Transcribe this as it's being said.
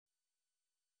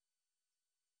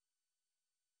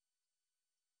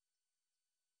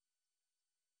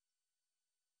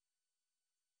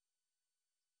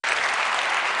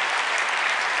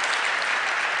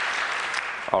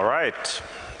All right,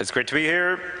 it's great to be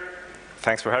here.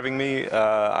 Thanks for having me.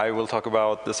 I will talk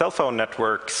about the cell phone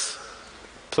networks,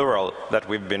 plural, that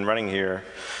we've been running here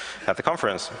at the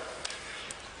conference.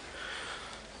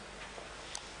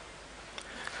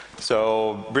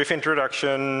 So, brief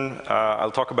introduction.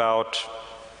 I'll talk about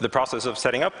the process of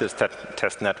setting up this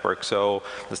test network, so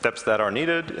the steps that are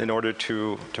needed in order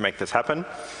to make this happen.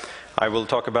 I will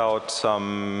talk about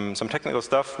some technical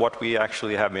stuff, what we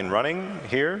actually have been running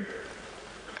here.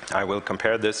 I will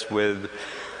compare this with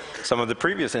some of the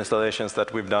previous installations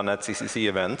that we've done at CCC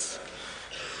events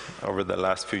over the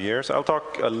last few years. I'll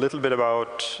talk a little bit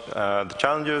about the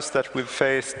challenges that we've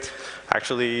faced.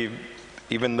 Actually,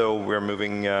 even though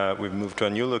we've moved to a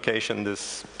new location,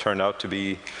 this turned out to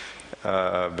be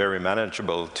very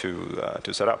manageable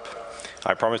to set up.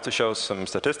 I promise to show some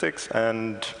statistics,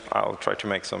 and I'll try to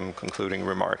make some concluding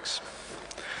remarks.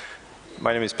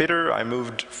 My name is Peter. I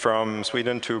moved from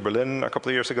Sweden to Berlin a couple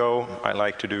of years ago. I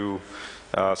like to do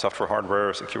software,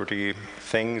 hardware, security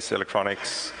things,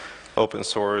 electronics, open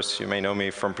source. You may know me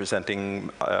from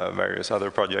presenting various other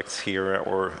projects here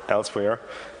or elsewhere.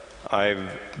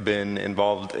 I've been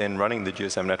involved in running the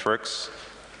GSM networks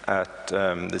at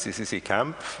the CCC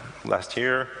camp last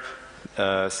year,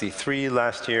 C3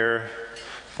 last year.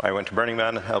 I went to Burning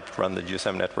Man and helped run the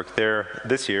GSM network there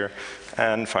this year,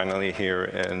 and finally here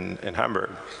in Hamburg.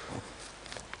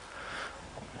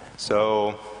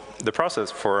 So the process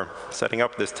for setting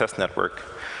up this test network,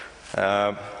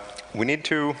 we need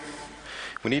to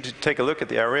take a look at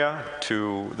the area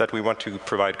that we want to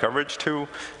provide coverage to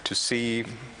see,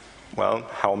 well,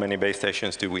 how many base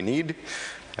stations do we need?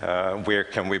 Where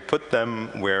can we put them?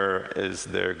 Where is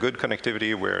there good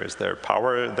connectivity? Where is there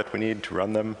power that we need to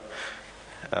run them?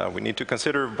 We need to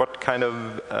consider what kind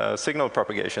of signal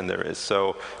propagation there is.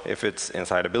 So if it's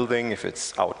inside a building, if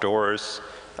it's outdoors,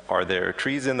 are there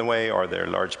trees in the way? Are there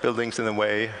large buildings in the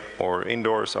way? Or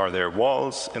indoors, are there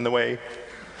walls in the way?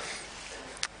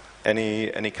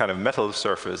 Any kind of metal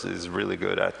surface is really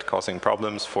good at causing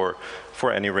problems for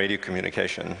any radio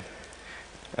communication.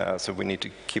 So we need to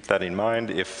keep that in mind.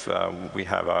 If we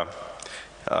have a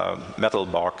metal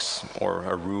box or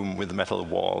a room with metal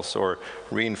walls or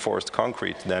reinforced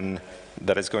concrete, then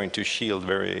that is going to shield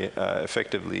very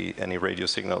effectively any radio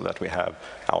signal that we have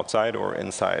outside or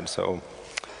inside. So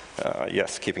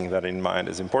yes, keeping that in mind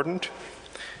is important.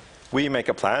 We make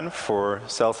a plan for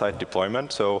cell site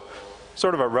deployment, so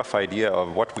sort of a rough idea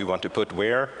of what we want to put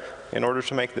where in order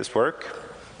to make this work.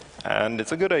 And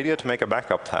it's a good idea to make a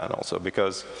backup plan also,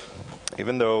 because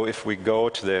even though if we go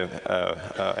to the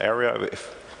area,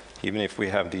 even if we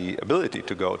have the ability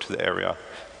to go to the area,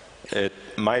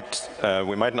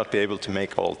 we might not be able to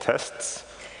make all tests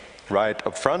right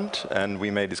up front, and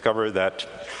we may discover that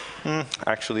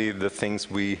actually the things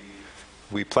we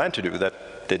planned to do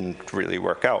that didn't really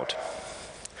work out.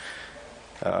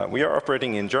 We are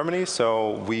operating in Germany,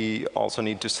 so we also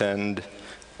need to send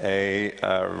a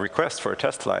request for a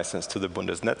test license to the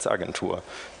Bundesnetzagentur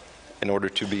in order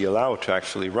to be allowed to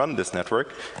actually run this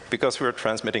network, because we're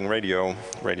transmitting radio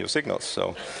signals.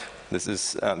 So this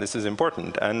is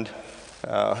important, and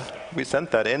we sent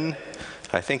that in,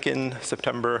 I think in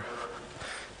September,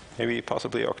 maybe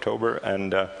possibly October,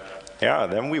 and yeah,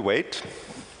 then we wait.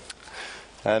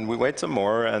 And we wait some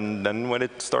more, and then when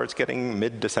it starts getting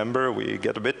mid-December, we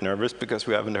get a bit nervous because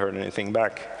we haven't heard anything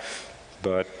back.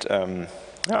 But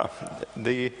yeah,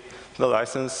 the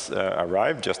license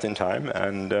arrived just in time,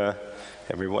 and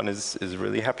everyone is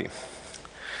really happy.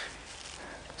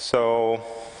 So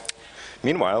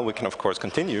meanwhile, we can of course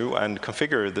continue and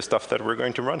configure the stuff that we're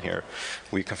going to run here.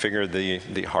 We configure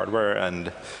the hardware,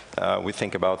 and we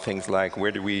think about things like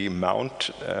where do we mount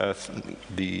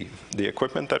the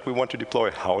equipment that we want to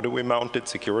deploy, how do we mount it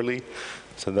securely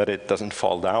so that it doesn't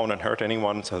fall down and hurt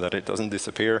anyone, so that it doesn't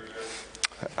disappear.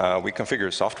 We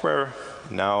configure software.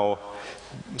 Now,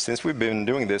 since we've been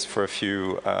doing this for a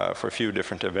few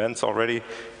different events already,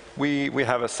 we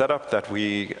have a setup that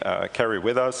we carry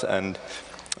with us, and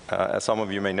as some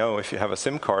of you may know, if you have a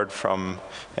SIM card from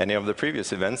any of the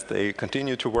previous events, they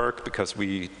continue to work because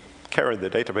we carry the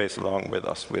database along with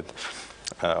us with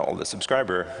all the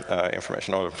subscriber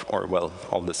information, or well,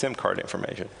 all the SIM card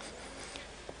information.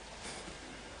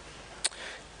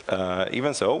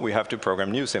 Even so, we have to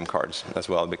program new SIM cards as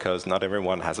well, because not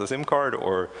everyone has a SIM card,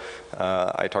 or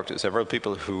I talked to several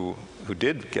people who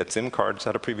did get SIM cards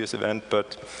at a previous event,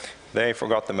 but they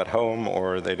forgot them at home,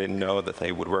 or they didn't know that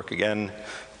they would work again.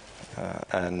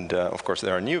 And of course,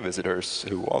 there are new visitors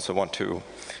who also want to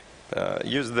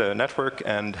use the network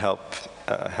and help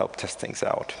test things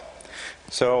out.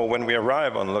 So when we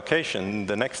arrive on location,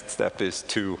 the next step is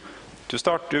to to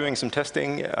start doing some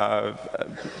testing,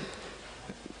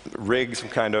 rig some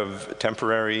kind of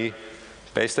temporary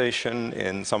base station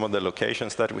in some of the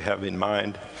locations that we have in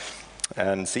mind,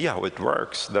 and see how it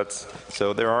works.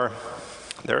 So there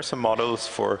are some models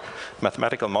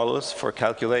mathematical models for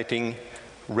calculating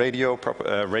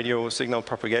radio signal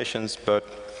propagations, but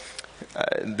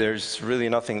there's really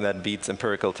nothing that beats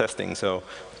empirical testing. So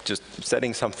just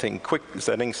setting something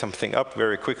up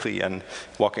very quickly and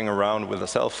walking around with a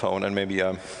cell phone and maybe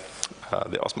the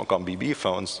Osmocom BB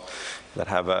phones that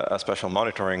have a special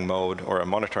monitoring mode or a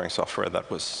monitoring software that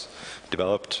was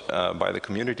developed by the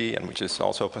community and which is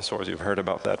also open source. You've heard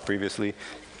about that previously.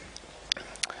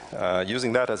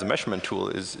 Using that as a measurement tool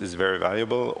is very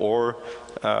valuable. Or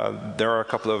there are a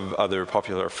couple of other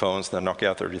popular phones, the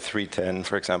Nokia 3310,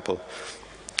 for example,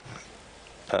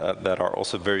 that are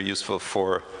also very useful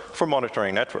for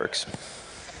monitoring networks.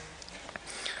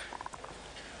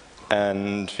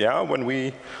 And yeah,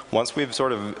 once we've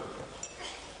sort of,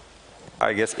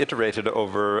 I guess, iterated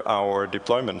over our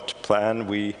deployment plan,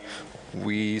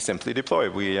 we simply deploy.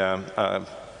 We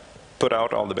put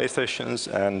out all the base stations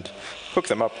and hook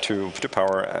them up to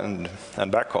power and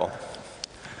backhaul.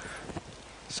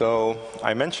 So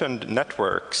I mentioned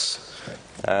networks,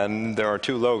 and there are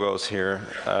two logos here.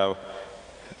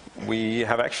 We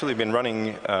have actually been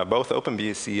running both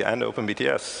OpenBSC and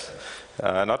OpenBTS,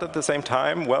 not at the same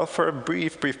time, well, for a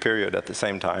brief period at the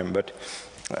same time, but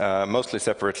mostly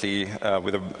separately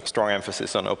with a strong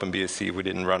emphasis on OpenBSC. We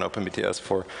didn't run OpenBTS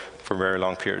for very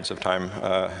long periods of time.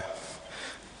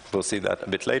 We'll see that a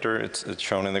bit later. It's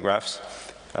shown in the graphs.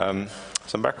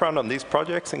 Some background on these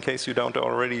projects in case you don't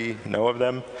already know of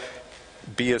them.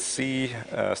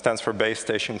 BSC stands for Base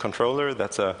Station Controller.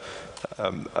 That's a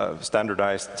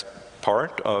standardized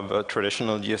part of a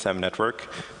traditional GSM network,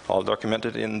 all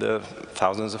documented in the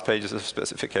thousands of pages of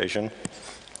specification.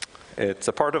 It's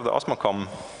a part of the Osmocom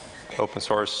open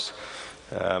source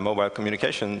mobile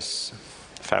communications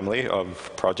family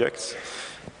of projects.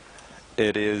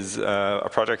 It is a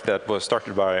project that was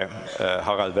started by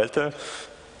Harald Welte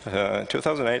in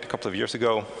 2008, a couple of years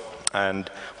ago. And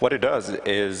what it does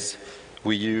is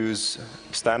we use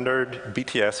standard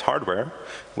BTS hardware,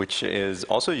 which is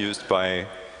also used by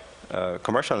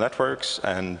commercial networks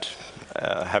and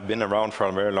have been around for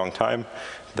a very long time.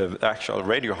 The actual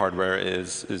radio hardware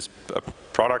is a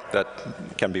product that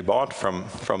can be bought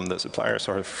from the suppliers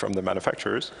or from the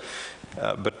manufacturers.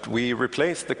 But we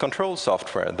replace the control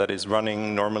software that is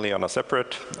running normally on a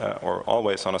separate or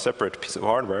always on a separate piece of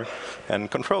hardware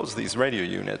and controls these radio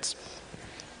units.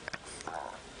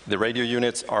 The radio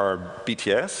units are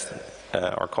BTS,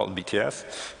 are called BTS,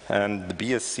 and the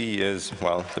BSC is,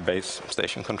 well, the base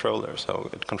station controller. So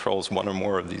it controls one or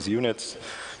more of these units,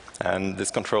 and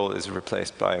this control is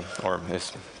replaced by, or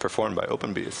is performed by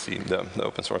OpenBSC, the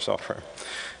open source software.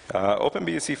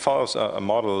 OpenBSC follows a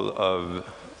model of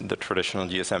the traditional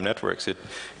GSM networks.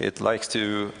 It likes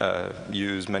to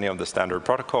use many of the standard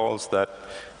protocols that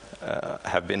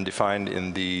have been defined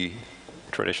in the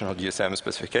traditional GSM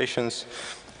specifications.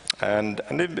 And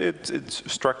it's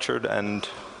structured and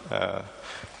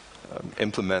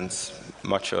implements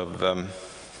much of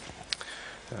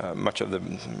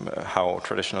how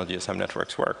traditional GSM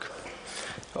networks work.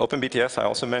 OpenBTS I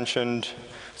also mentioned.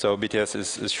 So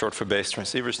BTS is short for Base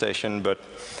Transceiver Station, but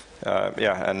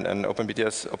yeah, and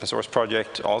OpenBTS open source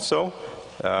project also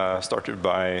started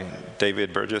by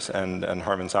David Burgess and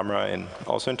Harman Samra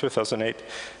also in 2008.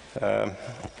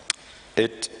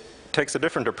 It takes a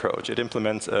different approach. It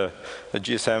implements a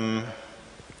GSM.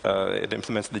 It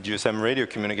implements the GSM radio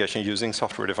communication using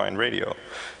software-defined radio.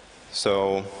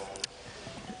 So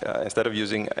instead of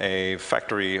using a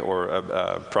factory or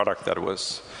a product that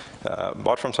was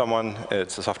bought from someone,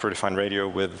 it's a software-defined radio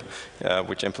with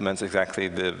which implements exactly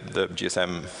the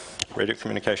GSM radio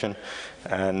communication.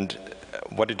 And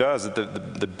what it does,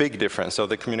 the big difference, so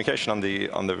the communication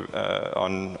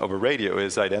over radio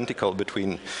is identical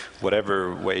between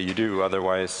whatever way you do,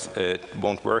 otherwise it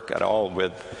won't work at all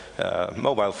with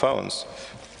mobile phones.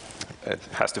 It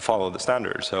has to follow the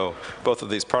standard. So both of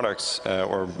these products,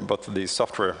 or both of these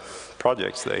software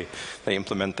projects, they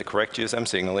implement the correct GSM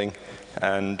signaling.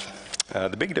 And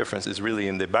the big difference is really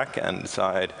in the back-end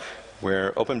side,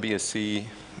 where OpenBSC,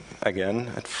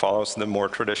 again, it follows the more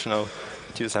traditional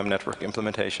GSM network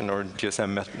implementation or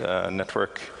GSM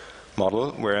network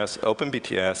model, whereas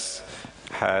OpenBTS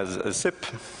has a ZIP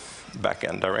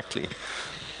backend directly.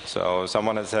 So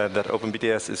someone has said that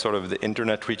OpenBTS is sort of the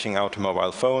internet reaching out to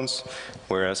mobile phones,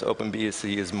 whereas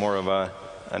OpenBSC is more of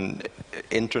an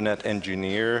internet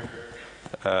engineer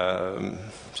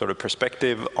sort of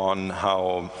perspective on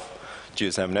how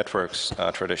GSM networks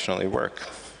traditionally work.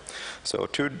 So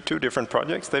two different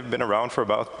projects. They've been around for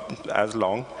about as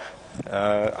long.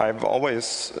 I've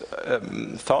always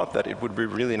thought that it would be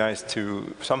really nice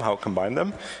to somehow combine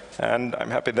them, and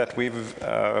I'm happy that we've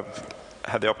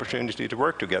had the opportunity to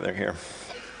work together here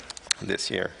this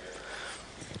year.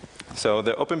 So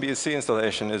the OpenBSC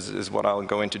installation is what I'll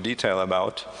go into detail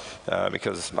about,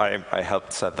 because I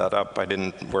helped set that up. I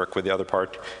didn't work with the other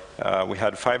part. We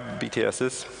had 5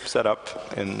 BTSs set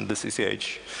up in the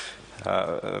CCH,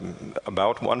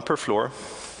 about 1 per floor.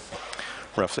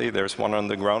 Roughly, there's 1 on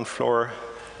the ground floor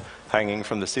hanging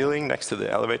from the ceiling next to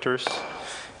the elevators.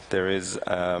 There is with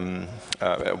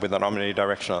an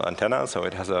omnidirectional antenna, so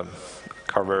it has a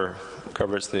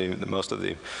covers the most of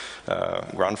the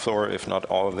ground floor, if not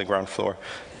all of the ground floor.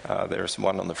 There's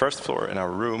 1 on the first floor in our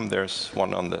room. There's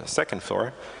 1 on the second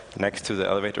floor, next to the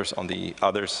elevators on the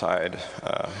other side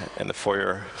in the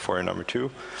foyer number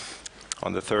 2.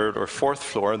 On the 3rd or 4th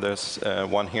floor, there's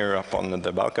 1 here up on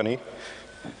the balcony.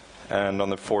 And on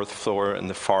the 4th floor, in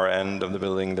the far end of the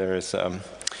building, there is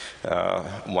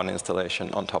 1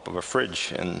 installation on top of a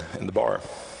fridge in the bar.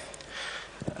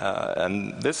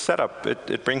 And this setup,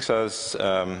 it brings us,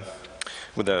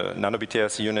 with the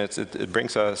nano-BTS units, it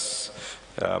brings us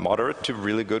moderate to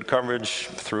really good coverage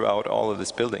throughout all of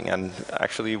this building. And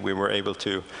actually, we were able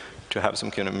to have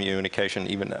some communication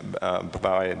even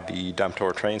by the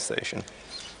Dammtor train station.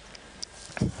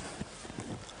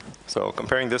 So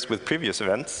comparing this with previous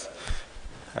events,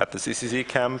 at the CCC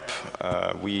camp,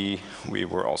 we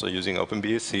were also using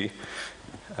OpenBSC.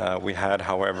 We had,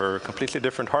 however, completely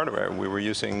different hardware. We were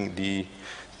using the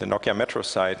Nokia Metro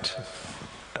site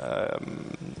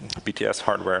BTS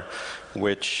hardware,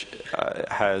 which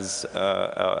has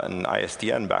an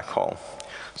ISDN backhaul.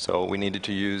 So we needed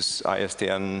to use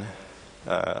an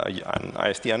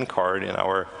ISDN card in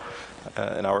our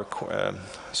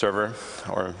server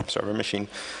machine,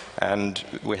 and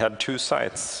we had 2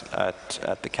 sites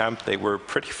at the camp. They were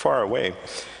pretty far away.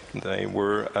 They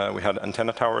were we had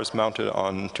antenna towers mounted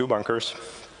on 2 bunkers.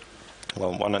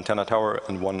 Well, 1 antenna tower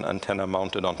and 1 antenna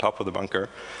mounted on top of the bunker.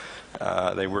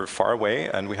 They were far away,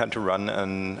 and we had to run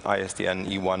an ISDN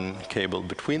E1 cable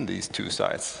between these 2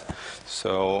 sites.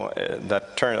 So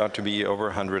that turned out to be over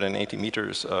 180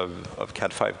 meters of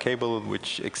Cat5 cable,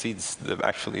 which exceeds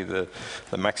actually the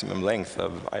maximum length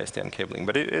of ISDN cabling.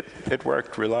 But it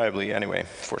worked reliably anyway,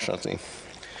 fortunately.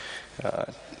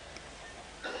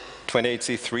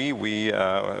 28C3, we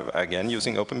again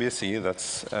using OpenBSC.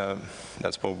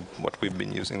 That's what we've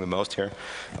been using the most here.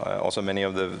 Also, many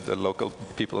of the local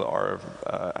people are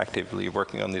actively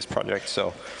working on these projects.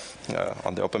 So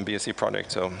on the OpenBSC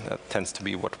project, so that tends to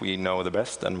be what we know the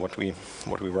best and what we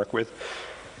work with.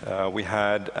 We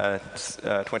had at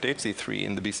 28C3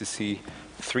 in the BCC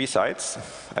 3 sites,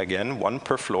 again 1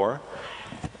 per floor.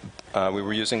 We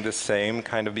were using the same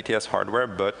kind of BTS hardware,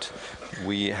 but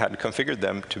we had configured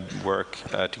them to work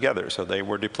together. So they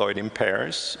were deployed in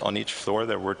pairs. On each floor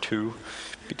there were 2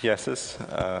 BTSs.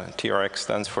 TRX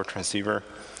stands for transceiver.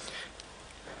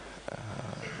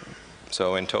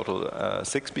 So in total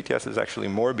 6 BTSs, actually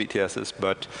more BTSs,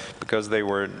 but because they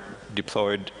were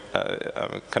deployed,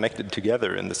 connected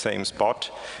together in the same spot,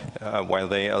 while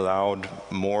they allowed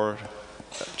more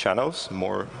channels,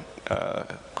 more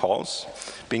calls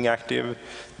being active,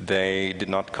 they did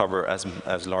not cover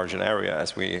as large an area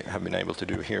as we have been able to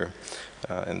do here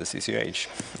in the CCH.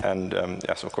 And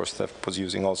yes, of course, that was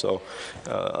using also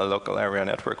a local area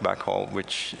network backhaul,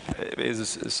 which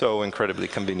is so incredibly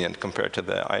convenient compared to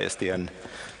the ISDN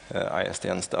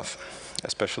stuff.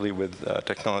 Especially with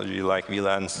technology like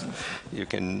VLANs, you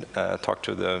can talk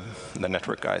to the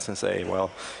network guys and say, well,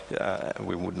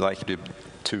 we would like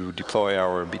to deploy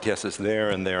our BTSs there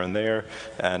and there and there,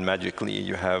 and magically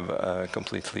you have a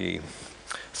completely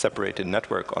separated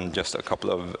network on just a couple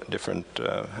of different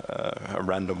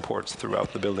random ports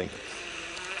throughout the building.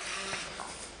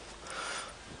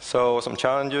 So some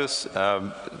challenges.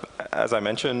 As I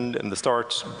mentioned in the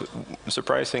start,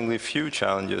 surprisingly few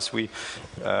challenges. We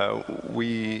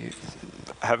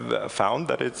have found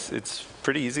that it's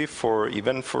pretty easy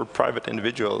even for private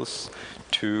individuals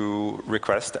to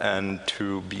request and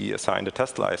to be assigned a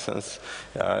test license.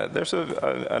 There's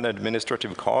an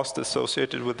administrative cost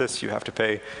associated with this. You have to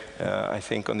pay, I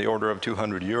think, on the order of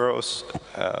 200 euros.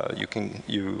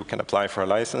 You can apply for a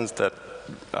license that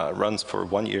runs for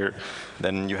 1 year.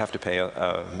 Then you have to pay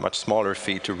a much smaller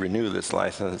fee to renew this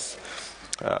license.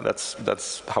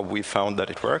 That's how we found that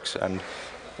it works. And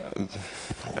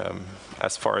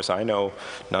as far as I know,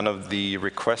 none of the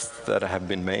requests that have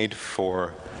been made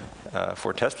for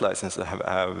for test licenses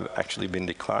have actually been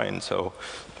declined. So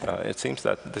it seems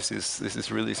that this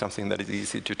is really something that is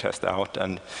easy to test out,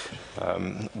 and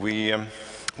we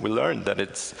learned that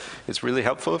it's really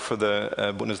helpful for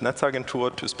the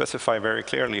Bundesnetzagentur to specify very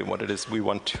clearly what it is we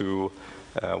want to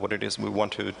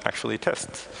actually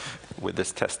test with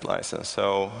this test license.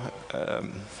 So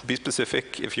be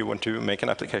specific if you want to make an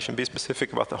application. Be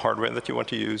specific about the hardware that you want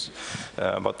to use,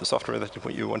 about the software that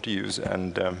you want to use,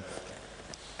 and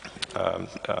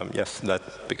yes,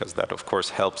 because that of course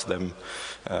helps them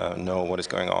know what is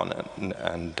going on,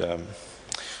 and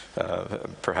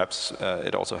perhaps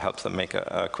it also helps them make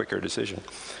a quicker decision.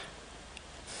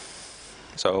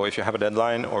 So if you have a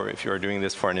deadline, or if you're doing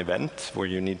this for an event where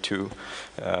you need to,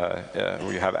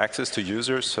 where you have access to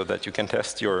users so that you can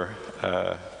test your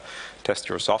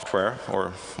software,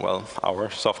 or, well, our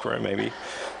software maybe,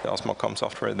 the Osmocom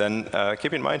software, then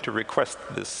keep in mind to request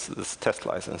this test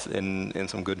license in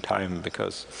some good time,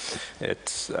 because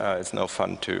it's no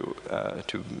fun to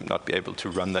not be able to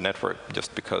run the network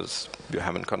just because you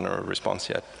haven't gotten a response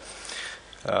yet.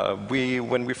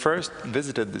 When we first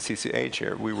visited the CCH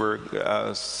here, we were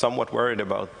somewhat worried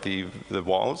about the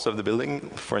walls of the building.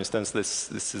 For instance,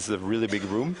 this is a really big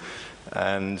room,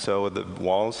 and so the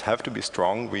walls have to be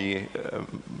strong. We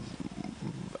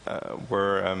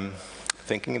were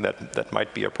thinking that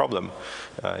might be a problem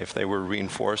if they were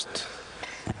reinforced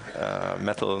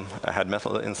metal, had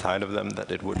metal inside of them, that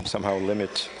it would somehow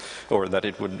limit, or that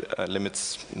it would limit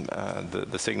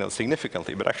the signal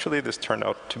significantly. But actually this turned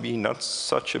out to be not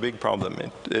such a big problem.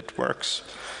 It works.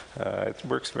 It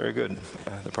works very good,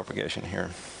 the propagation here.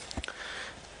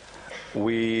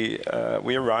 We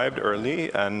arrived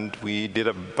early, and we did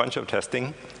a bunch of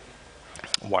testing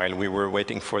while we were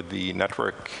waiting for the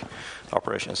network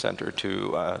operations center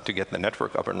to get the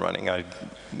network up and running.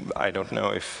 I don't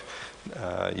know if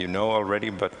you know already,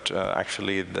 but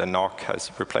actually the NOC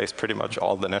has replaced pretty much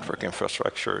all the network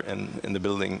infrastructure in the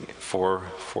building for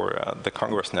the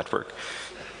Congress network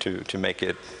to make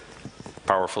it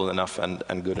powerful enough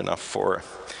and good enough for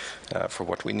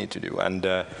what we need to do. And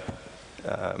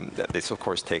this of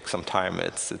course takes some time.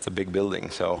 It's a big building,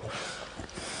 so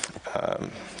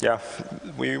yeah,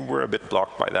 we were a bit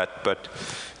blocked by that, but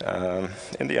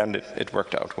in the end it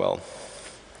worked out well.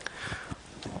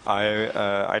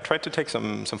 I tried to take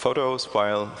some photos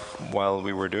while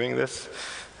we were doing this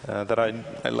that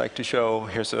I'd like to show.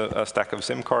 Here's a stack of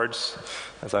SIM cards.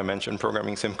 As I mentioned,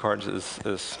 programming SIM cards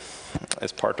is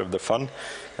part of the fun.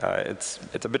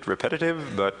 It's a bit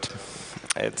repetitive, but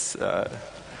it's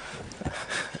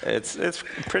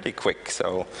pretty quick,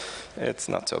 so it's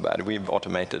not so bad. We've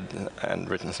automated and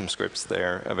written some scripts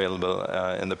there, available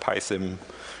in the PySim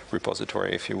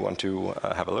repository if you want to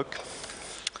have a look.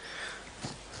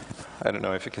 I don't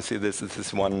know if you can see this. This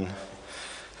is one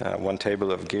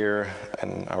table of gear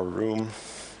in our room.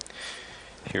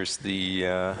 Here's the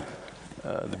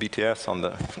BTS on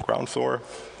the ground floor.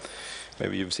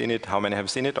 Maybe you've seen it. How many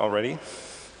have seen it already?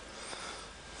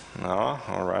 No,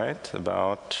 all right,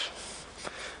 about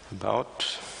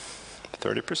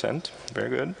 30%. Very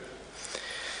good.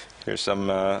 Here's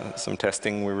some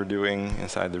testing we were doing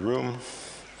inside the room.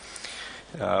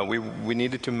 We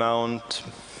needed to mount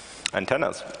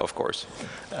antennas, of course,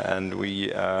 and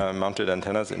we mounted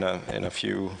antennas in a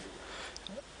few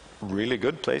really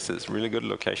good places, really good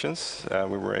locations.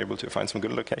 We were able to find some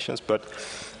good locations, but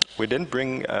we didn't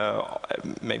bring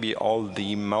maybe all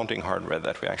the mounting hardware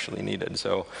that we actually needed.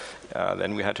 So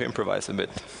then we had to improvise a bit.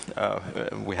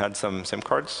 We had some SIM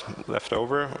cards left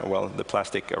over, well, the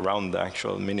plastic around the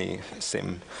actual mini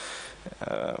SIM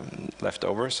left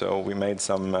over. So we made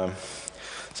some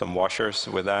washers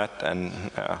with that, and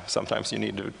sometimes you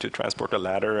need to transport a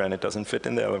ladder and it doesn't fit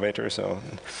in the elevator, so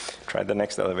try the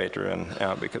next elevator, and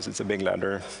because it's a big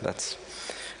ladder, that's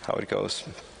how it goes.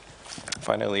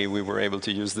 Finally, we were able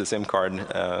to use the SIM card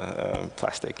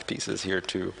plastic pieces here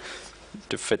to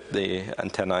fit the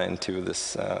antenna into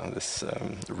this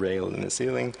rail in the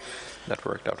ceiling. That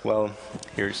worked out well.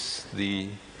 Here's the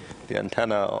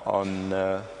antenna on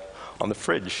the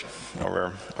fridge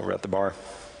over at the bar.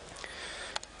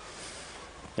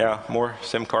 Yeah, more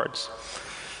SIM cards.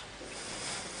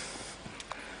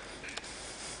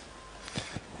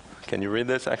 Can you read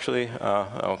this, actually?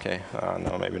 Okay,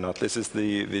 no, maybe not. This is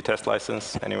the test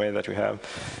license, anyway, that we have.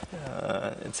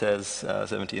 It says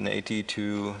 1780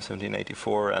 to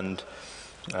 1784 and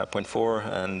 0.4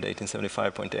 and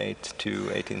 1875.8 to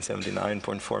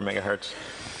 1879.4 megahertz,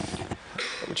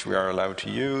 which we are allowed to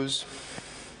use.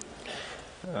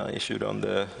 Issued on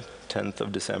the 10th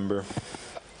of December.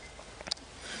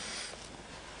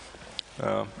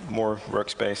 More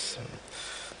workspace.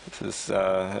 This is,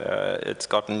 it's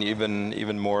gotten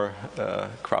even more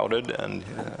crowded, and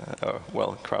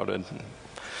well, crowded.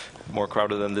 More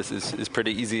crowded than this is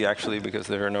pretty easy actually, because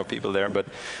there are no people there. But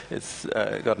it's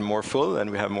gotten more full,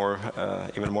 and we have more,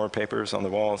 even more papers on the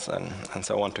walls and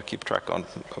so on to keep track on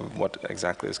of what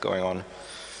exactly is going on.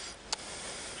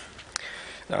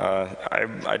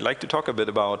 I'd like to talk a bit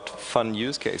about fun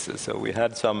use cases. So we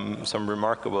had some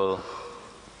remarkable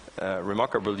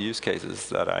use cases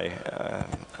that I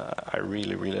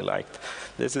really liked.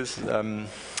 This is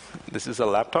a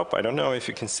laptop. I don't know if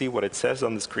you can see what it says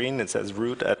on the screen. It says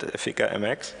root at Effica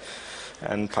MX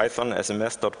and Python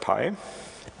sms.py.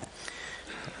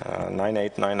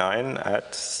 9899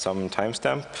 at some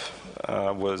timestamp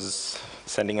was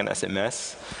sending an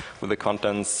SMS with the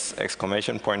contents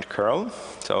 !curl.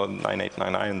 So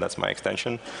 9899, that's my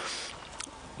extension.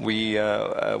 We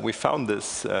found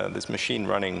this machine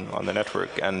running on the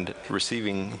network and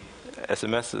receiving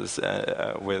SMSs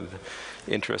with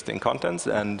interesting contents,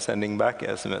 and sending back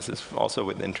SMSs also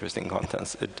with interesting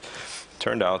contents. It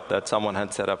turned out that someone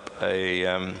had set up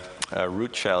a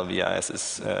root shell via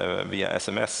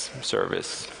SMS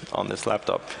service on this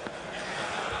laptop.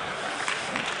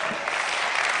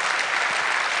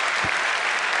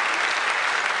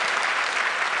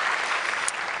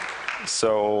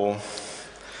 So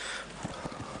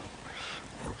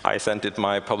I sent it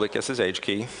my public SSH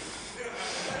key.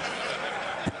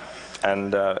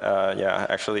 And yeah,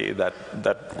 actually that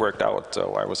worked out,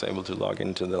 so I was able to log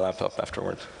into the laptop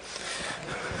afterwards.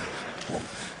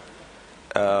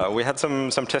 We had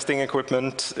some testing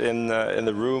equipment in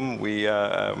the room. We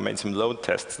made some load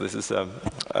tests. This is a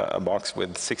box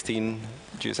with 16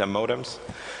 GSM modems.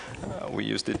 We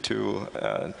used it to,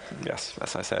 yes,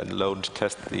 as I said, load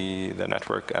test the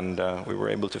network, and we were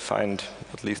able to find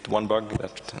at least one bug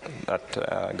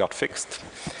that got fixed.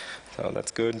 So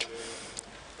that's good.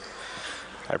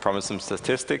 I promised some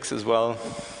statistics as well.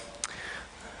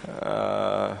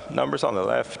 Numbers on the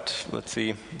left, let's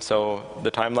see. So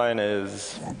the timeline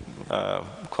is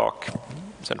clock,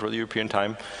 Central European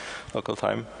time, local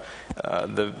time.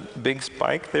 The big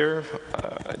spike there,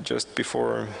 just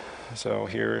before, so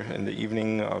here in the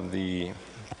evening of the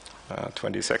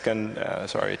 27th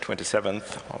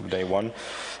of day one,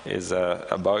 is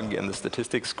a bug in the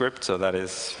statistics script. So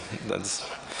that's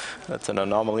an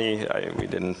anomaly. We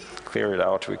didn't clear it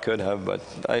out. We could have, but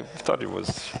I thought it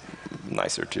was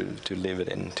nicer to leave it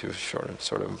in to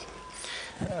sort of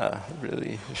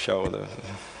really show that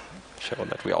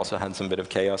we also had some bit of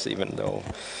chaos, even though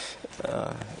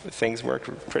things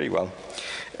worked pretty well.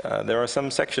 There are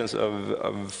some sections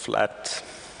of flat.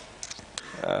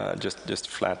 Just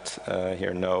flat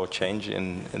here, no change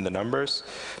in the numbers,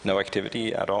 no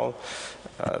activity at all.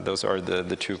 Those are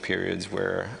the two periods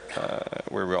where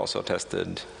we also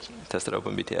tested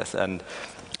OpenBTS. And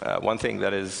one thing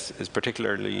that is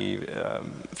particularly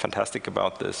fantastic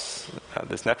about this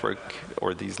network,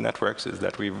 or these networks, is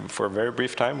that for a very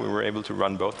brief time, we were able to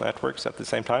run both networks at the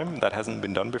same time. That hasn't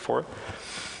been done before.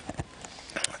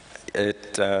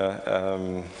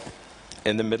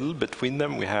 In the middle, between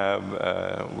them,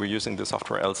 we're using the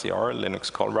software LCR,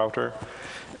 Linux Call Router,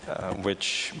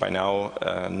 which by now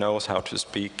knows how to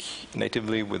speak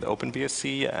natively with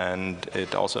OpenBSC, and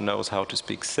it also knows how to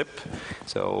speak SIP.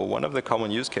 So one of the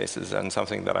common use cases, and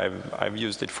something that I've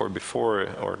used it for before,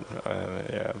 or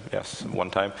yes,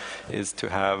 one time, is to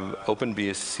have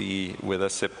OpenBSC with a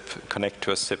SIP connect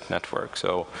to a SIP network.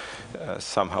 So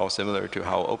somehow similar to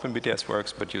how OpenBTS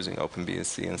works, but using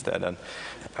OpenBSC instead, and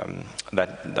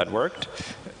that worked.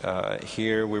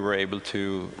 Here we were able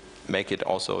to make it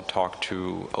also talk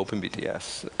to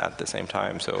OpenBTS at the same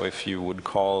time. So if you would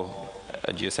call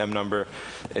a GSM number,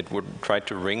 it would try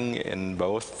to ring in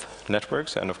both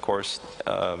networks. And of course,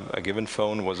 a given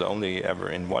phone was only ever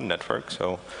in one network.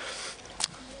 So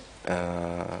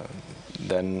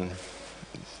then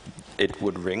it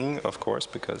would ring, of course,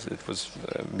 because it was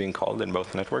being called in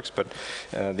both networks, but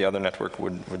the other network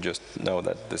would just know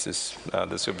that the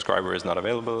subscriber is not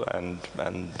available, and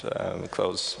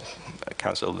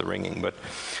cancel the ringing. But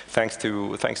thanks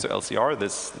to LCR,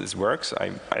 this works.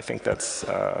 I think that's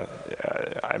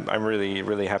I'm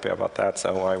really happy about that.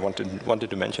 So I wanted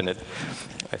to mention it.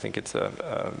 I think it's a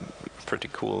pretty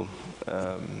cool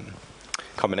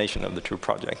combination of the two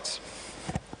projects.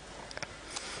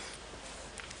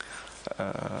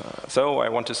 So I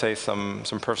want to say some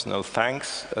personal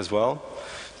thanks as well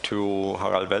to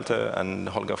Harald Welte and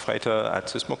Holger Freite at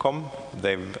Sysmocom.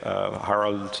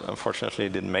 Harald unfortunately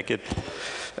didn't make it,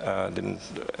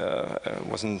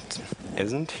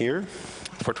 isn't here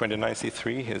for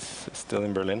 29C3. He's still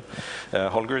in Berlin.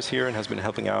 Holger is here and has been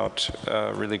helping out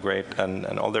really great,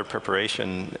 and all their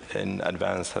preparation in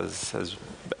advance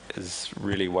is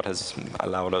really what has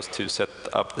allowed us to set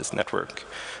up this network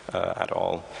at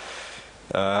all.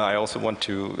 I also want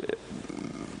to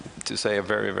say a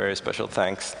very, very special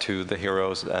thanks to the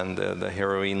heroes and the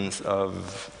heroines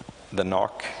of the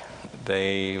NOC.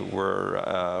 They were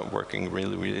working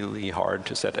really, really hard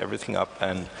to set everything up,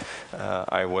 and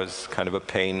I was kind of a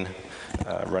pain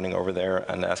running over there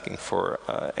and asking for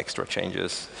extra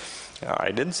changes.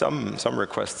 I did some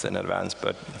requests in advance,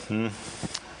 but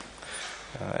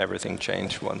everything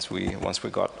changed once we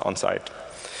got on site.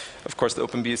 Of course, the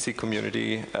OpenBSC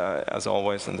community, as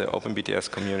always, and the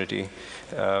OpenBTS community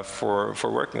for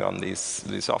working on these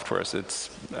softwares.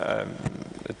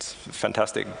 It's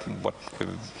fantastic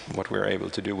what we're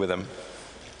able to do with them.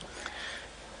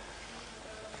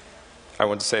 I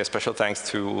want to say a special thanks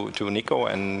to Nico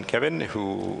and Kevin,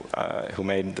 who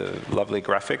made the lovely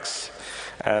graphics.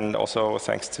 And also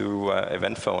thanks to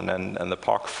EventPhone and the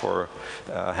POC for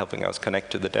helping us connect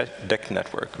to the DEC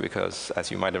network, because as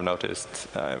you might have noticed,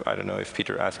 I don't know if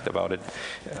Peter asked about it,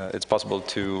 it's possible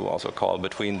to also call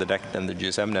between the DEC and the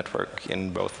GSM network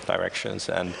in both directions,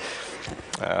 and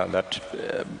that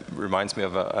reminds me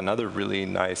of another really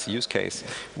nice use case.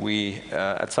 We,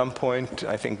 at some point,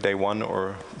 I think day 1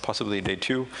 or possibly day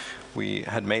 2, we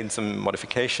had made some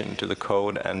modification to the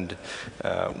code, and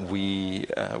we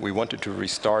wanted to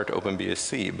restart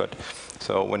OpenBSC. But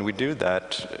so when we do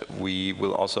that, we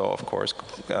will also, of course,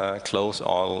 close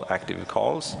all active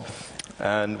calls.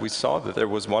 And we saw that there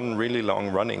was one really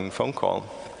long-running phone call.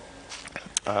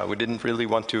 We didn't really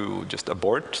want to just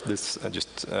abort this,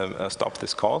 stop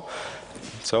this call.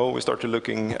 So we started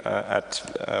looking at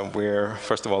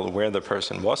first of all, where the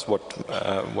person was, what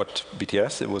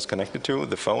BTS it was connected to,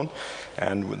 the phone,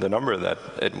 and the number that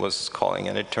it was calling.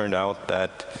 And it turned out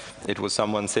that it was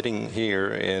someone sitting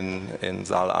here in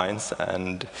Saal 1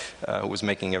 and who was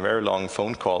making a very long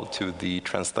phone call to the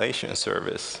translation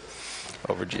service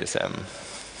over GSM.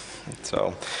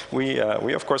 So we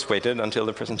of course waited until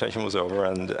the presentation was over,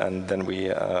 and then we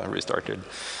restarted.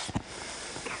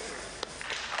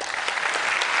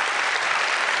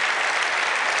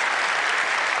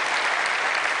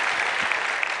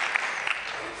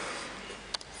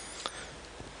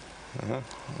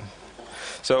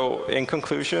 So in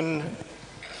conclusion,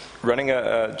 running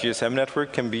a GSM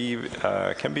network can be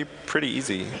pretty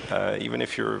easy, even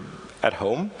if you're at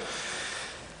home.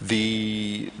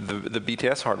 The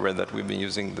BTS hardware that we've been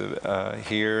using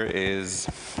here is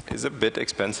a bit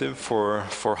expensive for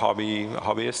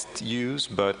hobbyist use,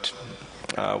 but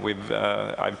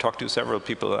I've talked to several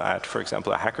people at, for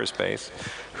example, a hackerspace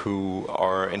who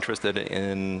are interested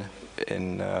in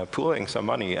pooling some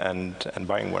money and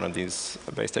buying one of these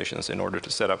base stations in order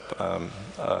to set up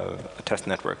a test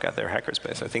network at their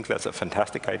hackerspace. I think that's a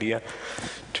fantastic idea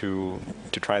to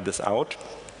try this out.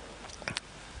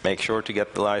 Make sure to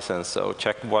get the license, so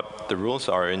check what the rules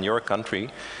are in your country.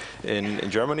 In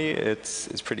Germany,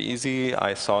 it's pretty easy.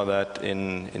 I saw that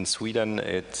in Sweden,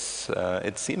 it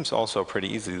seems also pretty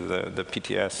easy. The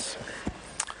PTS,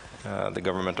 the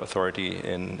government authority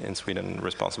in Sweden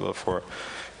responsible for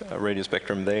radio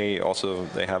spectrum, they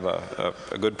have a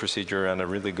good procedure and a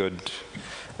really good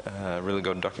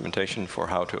documentation for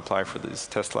how to apply for these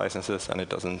test licenses, and it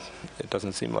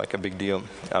doesn't seem like a big deal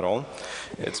at all.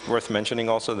 It's worth mentioning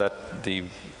also that the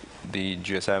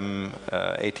GSM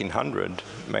 1800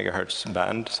 megahertz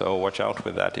band, so watch out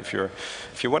with that. If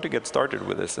you want to get started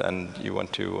with this and you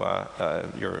want to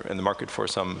you're in the market for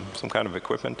some kind of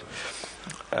equipment,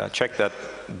 check that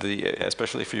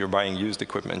especially if you're buying used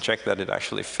equipment, check that it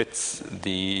actually fits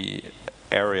the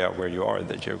area where you are,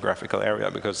 the geographical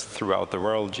area, because throughout the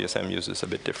world GSM uses a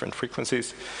bit different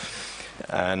frequencies.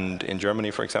 And in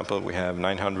Germany, for example, we have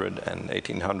 900 and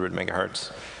 1800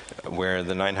 megahertz, where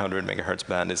the 900 megahertz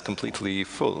band is completely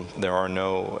full. There are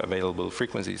no available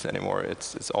frequencies anymore.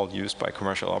 It's all used by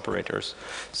commercial operators.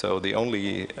 So the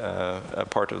only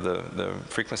part of the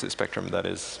frequency spectrum that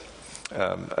is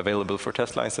available for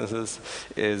test licenses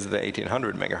is the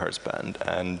 1800 megahertz band.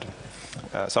 And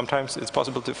Sometimes it's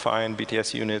possible to find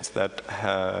BTS units that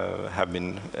have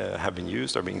been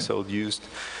used or being sold used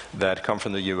that come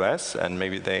from the US, and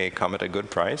maybe they come at a good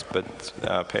price, but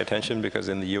pay attention because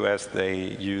in the US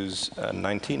they use a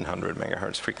 1900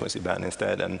 megahertz frequency band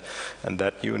instead, and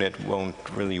that unit won't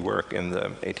really work in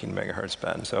the 18 megahertz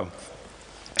band. So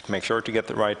make sure to get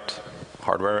the right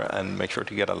hardware and make sure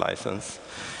to get a license.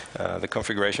 The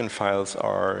configuration files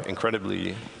are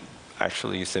incredibly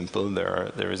actually simple.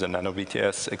 There is a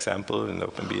nano-BTS example in the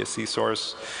OpenBSC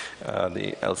source.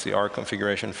 The LCR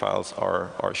configuration files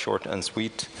are short and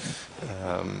sweet.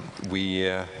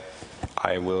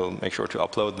 I will make sure to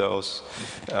upload those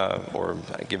or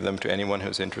give them to anyone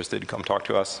who's interested. Come talk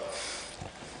to us.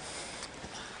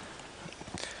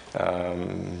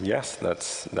 Yes,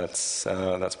 that's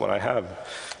what I have.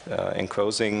 In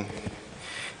closing,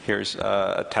 here's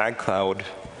a tag cloud.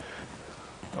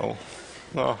 Oh.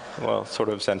 Well, sort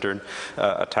of centered,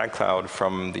 a tag cloud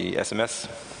from the SMS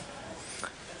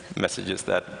messages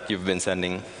that you've been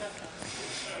sending.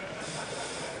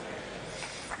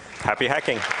 Happy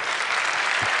hacking.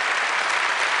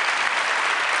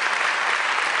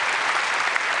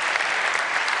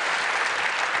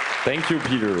 Thank you,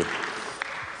 Peter.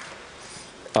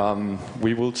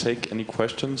 We will take any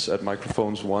questions at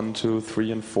microphones 1, 2,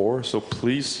 3, and 4, so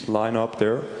please line up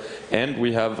there. And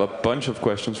we have a bunch of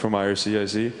questions from IRC, I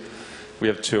see. We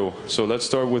have 2. So let's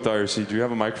start with IRC. Do you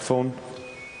have a microphone?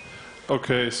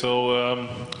 Okay, so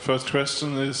first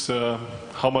question is,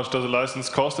 how much does a license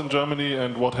cost in Germany,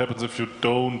 and what happens if you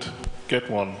don't get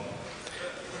one?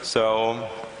 So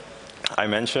I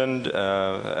mentioned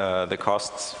the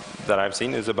costs that I've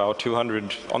seen is about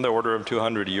 200, on the order of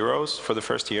 200 euros for the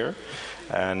first year.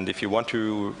 And if you want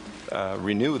to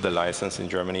renew the license in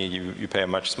Germany, you pay a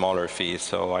much smaller fee.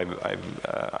 So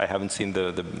I haven't seen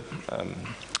the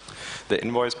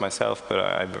invoice myself, but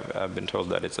I've been told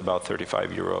that it's about 35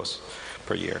 euros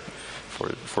per year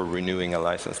for renewing a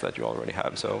license that you already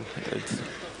have. So it's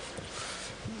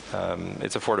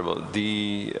affordable.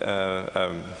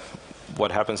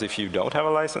 What happens if you don't have a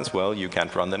license? Well, you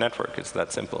can't run the network. It's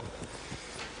that simple.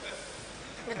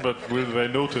 But will they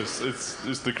notice?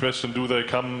 Is the question, do they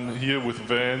come here with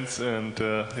vans and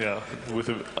with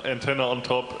an antenna on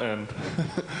top? And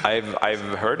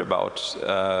I've heard about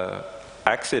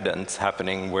accidents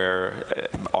happening where,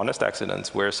 honest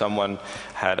accidents, where someone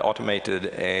had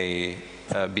automated a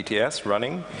BTS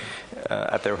running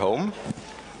at their home.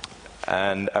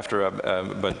 And after,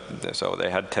 so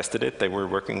they had tested it. They were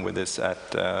working with this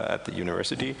at the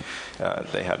university.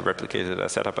 They had replicated a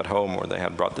setup at home, or they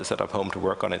had brought the setup home to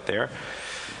work on it there.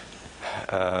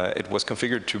 It was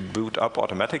configured to boot up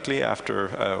automatically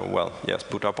after,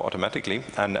 boot up automatically.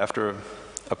 And after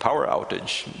a power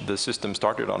outage, the system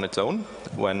started on its own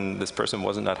when this person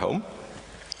wasn't at home.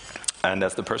 And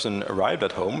as the person arrived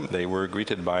at home, they were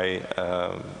greeted by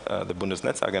the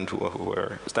Bundesnetzagentur, who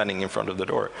were standing in front of the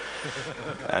door,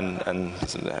 and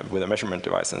with a measurement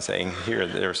device and saying, "Here,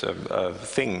 there's a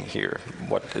thing here.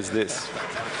 What is this?"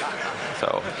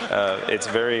 So it's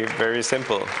very, very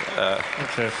simple.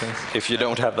 okay, if you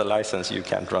don't have the license, you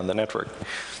can't run the network.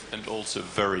 And also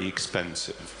very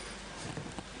expensive.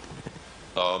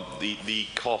 The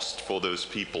cost for those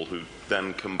people who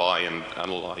then come by and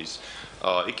analyze,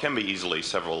 it can be easily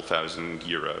several thousand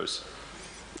euros.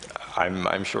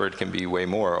 I'm sure it can be way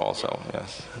more also,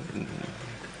 yes.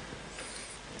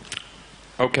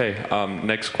 Okay,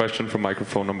 next question from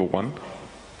microphone number 1.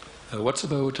 What's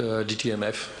about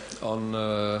DTMF?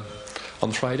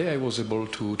 On Friday, I was able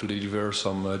to deliver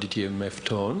some DTMF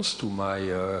tones to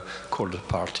my cold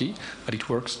party, and it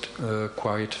works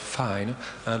quite fine.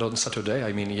 And on Saturday,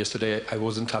 I mean yesterday, I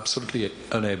wasn't absolutely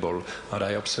unable, and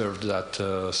I observed that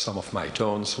some of my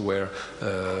tones were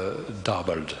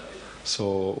doubled.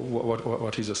 So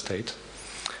what is the state?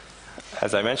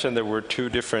 As I mentioned, there were 2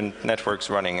 different networks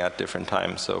running at different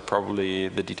times, so probably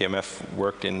the DTMF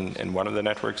worked in one of the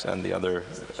networks and the other,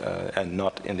 and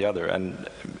not in the other. And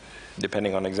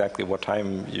depending on exactly what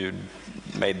time you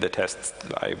made the tests,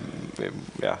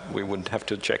 we would have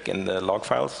to check in the log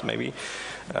files, maybe.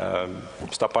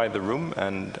 Stop by the room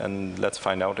and let's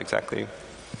find out exactly.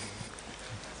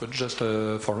 But just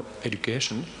for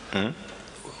education,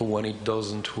 when it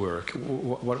doesn't work,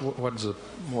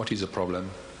 what is the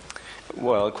problem?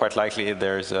 Well, quite likely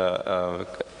there's a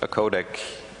codec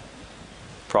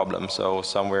problem. So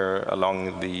somewhere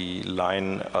along the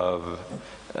line of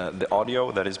the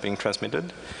audio that is being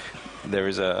transmitted, there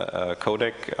is a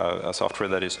codec, a software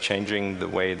that is changing the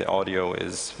way the audio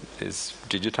is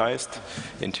digitized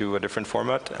into a different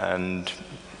format, and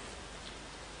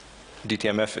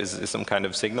DTMF is some kind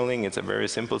of signaling. It's a very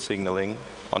simple signaling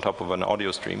on top of an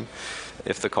audio stream.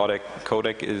 If the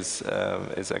codec is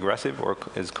aggressive or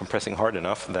is compressing hard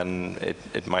enough, then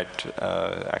it might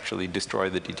actually destroy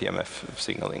the DTMF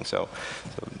signaling. So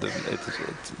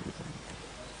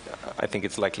I think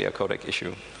it's likely a codec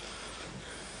issue.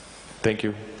 Thank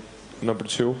you. Number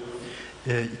 2.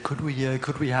 Could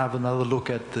we have another look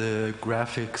at the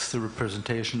graphics, the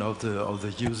representation of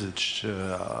the usage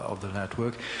of the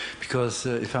network? Because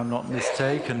if I'm not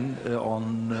mistaken,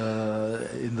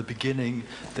 in the beginning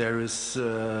there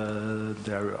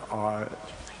are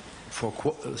for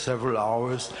several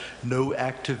hours no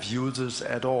active users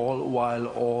at all, while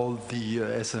all the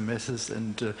SMSs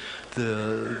and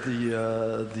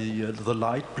the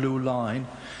light blue line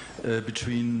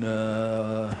between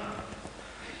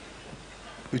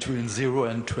 0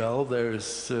 and 12, there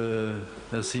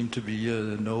seem to be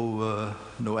no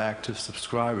active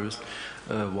subscribers,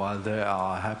 while there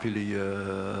are happily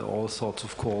all sorts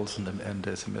of calls and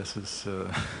SMSs.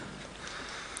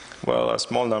 Well, a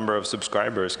small number of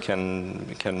subscribers can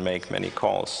make many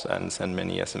calls and send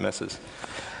many SMSs.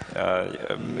 I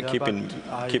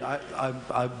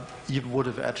even would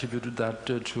have attributed that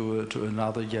to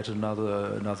another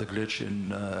glitch in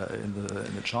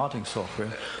the charting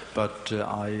software. But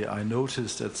I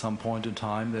noticed at some point in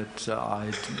time that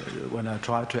when I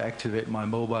tried to activate my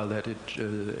mobile, that it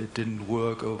didn't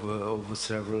work over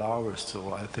several hours.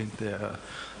 So I think there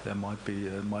might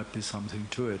be something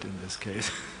to it in this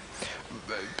case.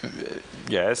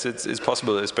 Yes, it's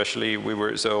possible, especially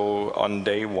so on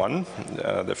day 1,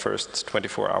 the first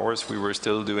 24 hours, we were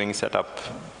still doing setup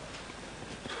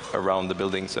around the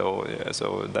building, so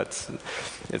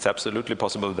it's absolutely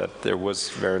possible that there was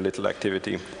very little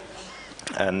activity.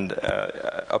 And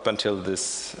up until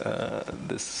this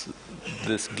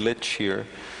glitch here,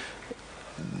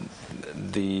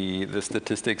 the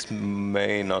statistics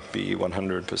may not be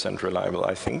 100% reliable.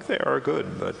 I think they are good,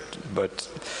 but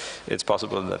it's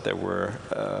possible that there were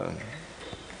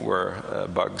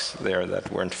bugs there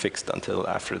that weren't fixed until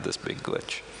after this big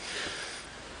glitch.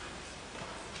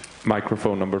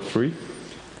 Microphone number 3.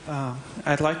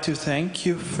 I'd like to thank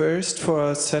you first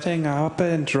for setting up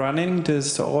and running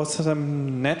this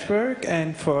awesome network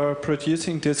and for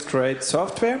producing this great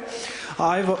software.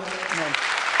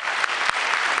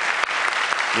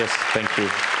 Yes, thank you.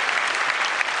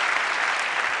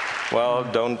 Well,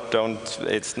 don't.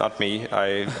 It's not me.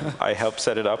 I helped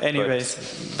set it up. Anyways,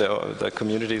 but the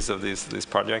communities of these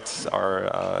projects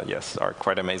are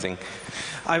quite amazing.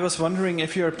 I was wondering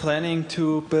if you're planning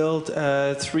to build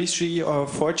 3G or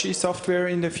 4G software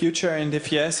in the future, and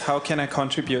if yes, how can I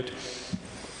contribute?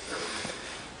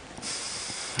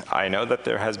 I know that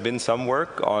there has been some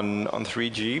work on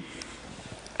 3G.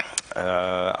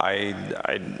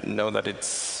 I know that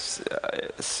it's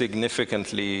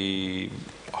significantly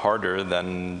harder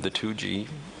than the 2G,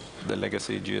 the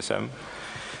legacy GSM.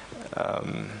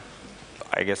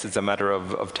 I guess it's a matter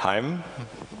of time,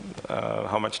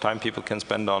 how much time people can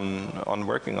spend on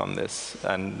working on this,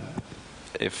 and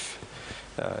if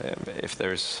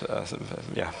there's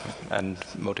and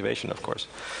motivation, of course.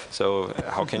 So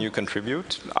how can you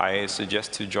contribute? I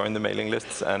suggest to join the mailing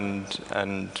lists and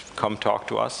come talk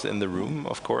to us in the room,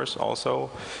 of course,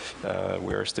 also.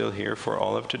 We're still here for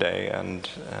all of today, and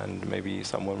maybe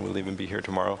someone will even be here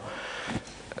tomorrow,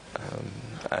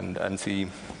 and see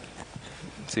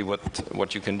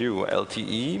what you can do.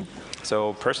 LTE.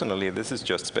 So personally, this is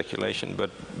just speculation,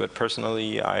 but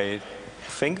personally, I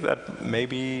think that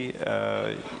maybe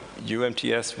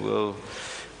UMTS will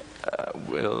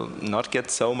not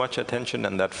get so much attention,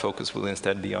 and that focus will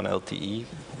instead be on LTE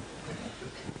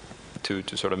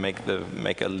to sort of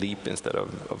make a leap instead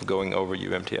of going over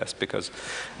UMTS, because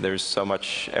there's so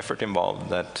much effort involved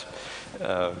that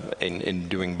in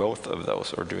doing both of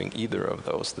those or doing either of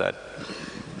those, that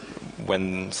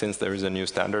since there is a new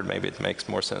standard, maybe it makes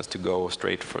more sense to go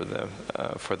straight for the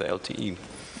LTE.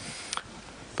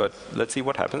 But let's see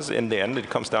what happens. In the end, it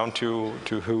comes down to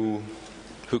who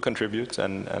contributes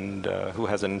and who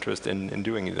has an interest in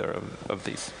doing either of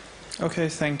these. Okay,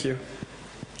 thank you.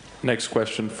 Next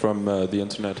question from the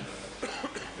internet.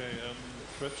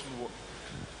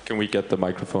 Can we get the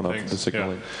microphone up to the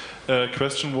signaling?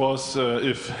 Question was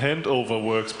if handover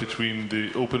works between the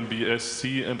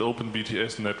OpenBSC and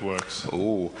OpenBTS networks.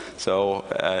 Oh, so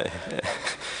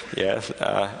yes,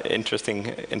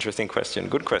 interesting question.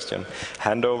 Good question.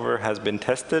 Handover has been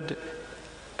tested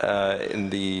in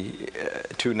the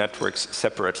two networks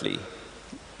separately,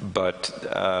 but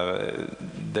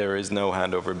there is no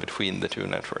handover between the two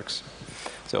networks.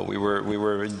 So we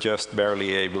were just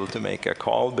barely able to make a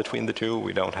call between the two.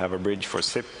 We don't have a bridge for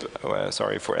SIP,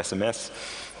 for SMS.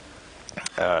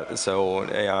 So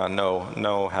yeah,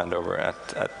 no handover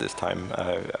at this time.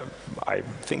 I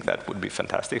think that would be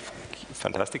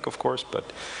fantastic, of course,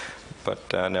 but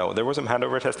no, there was some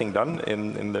handover testing done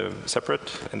in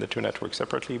the two networks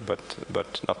separately, but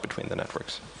not between the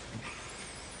networks.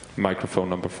 Microphone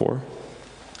number 4.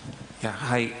 Yeah,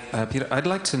 hi, Peter. I'd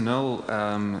like to know,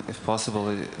 if possible,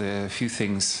 a few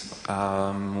things.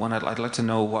 One, I'd like to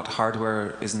know what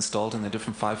hardware is installed in the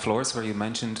different 5 floors where you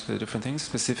mentioned the different things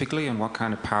specifically, and what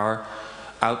kind of power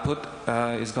output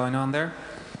is going on there.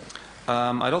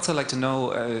 I'd also like to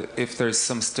know if there's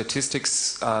some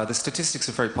statistics. The statistics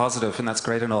are very positive, and that's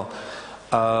great and all.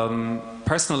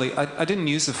 Personally, I didn't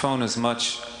use the phone as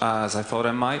much as I thought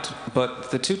I might,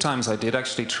 but the 2 times I did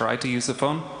actually try to use the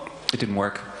phone, it didn't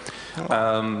work.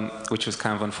 Which was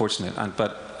kind of unfortunate,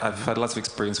 but I've had lots of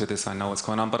experience with this. I know what's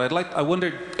going on, but I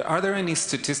wondered, are there any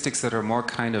statistics that are more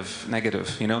kind of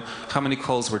negative? You know, how many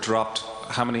calls were dropped?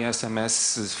 How many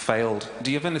SMSs failed?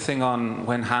 Do you have anything on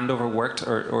when handover worked,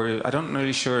 or I don't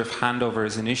really sure if handover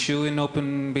is an issue in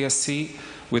OpenBSC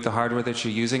with the hardware that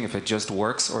you're using, if it just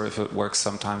works or if it works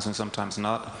sometimes and sometimes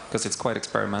not, because it's quite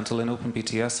experimental in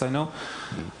OpenBTS, I know.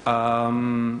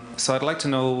 So I'd like to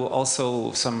know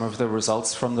also some of the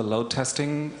results from the load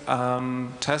testing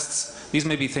tests. These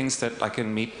may be things that I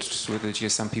can meet with the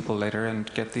GSM people later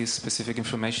and get these specific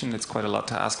information. It's quite a lot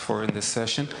to ask for in this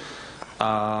session.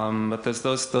 But there's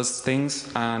those things.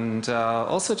 And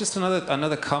also just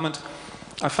another comment.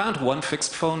 I found one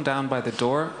fixed phone down by the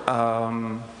door.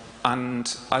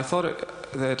 And I thought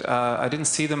that I didn't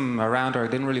see them around, or I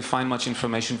didn't really find much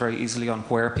information very easily on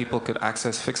where people could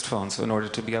access fixed phones in order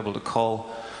to be able to call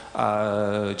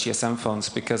GSM phones,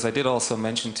 because I did also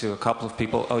mention to a couple of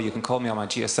people, oh, you can call me on my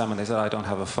GSM, and they said, I don't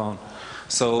have a phone.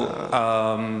 So,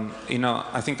 you know,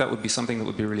 I think that would be something that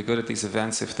would be really good at these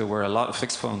events if there were a lot of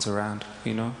fixed phones around,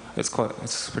 you know. It's a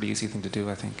pretty easy thing to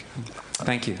do, I think.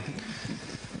 Thank you.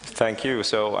 Thank you.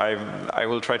 So I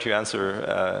will try to answer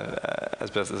as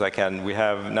best as I can. We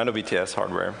have NanoBTS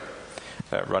hardware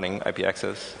running IP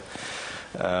access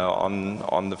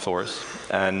on the floors,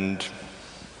 and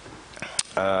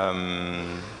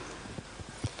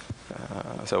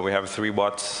so we have 3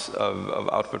 watts of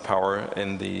output power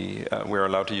in the. We're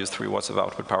allowed to use 3 watts of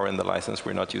output power in the license.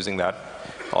 We're not using that,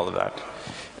 all of that.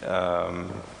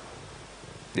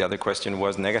 The other question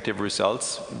was negative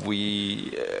results.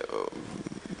 We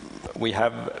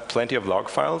have plenty of log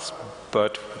files,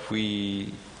 but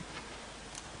we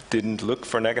didn't look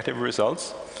for negative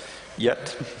results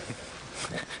yet.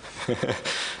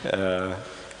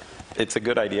 It's a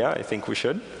good idea. I think we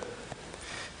should.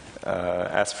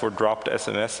 As for dropped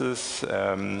SMSs,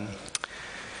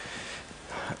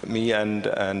 me and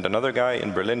another guy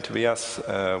in Berlin, Tobias,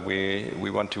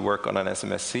 we want to work on an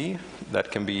SMSC that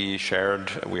can be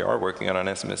shared. We are working on an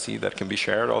SMSC that can be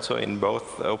shared also in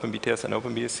both OpenBTS and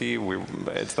OpenBSC.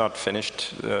 It's not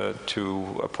finished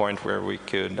to a point where we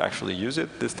could actually use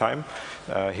it this time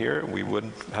here. We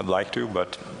would have liked to,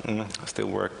 but still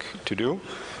work to do.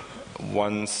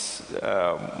 Once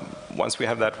we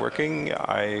have that working,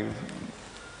 I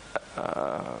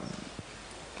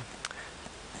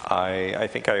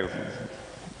think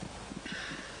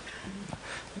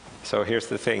so here's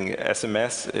the thing,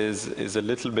 SMS is a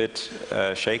little bit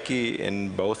shaky in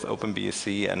both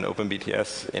OpenBSC and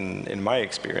OpenBTS in my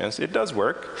experience. It does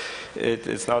work.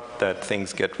 It's not that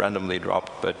things get randomly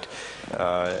dropped, but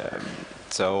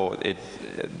so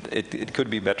it could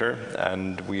be better,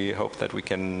 and we hope that we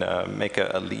can make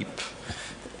a leap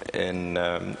in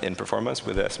performance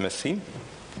with the SMSC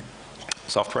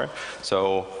software.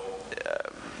 So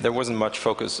there wasn't much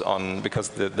focus on, because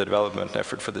the development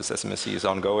effort for this SMSC is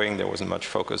ongoing, there wasn't much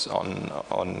focus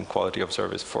on quality of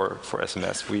service for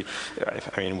SMS.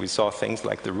 I mean, we saw things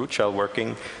like the root shell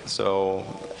working,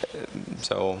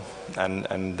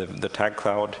 and the tag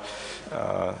cloud,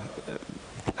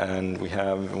 and we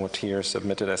have what here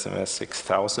submitted SMS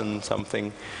 6000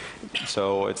 something.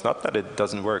 So it's not that it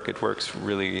doesn't work. It works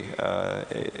really.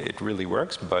 It really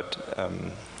works, but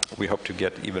we hope to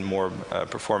get even more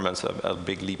performance, a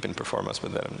big leap in performance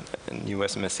with the new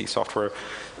SMSC software.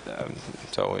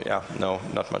 So yeah, no,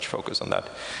 not much focus on that.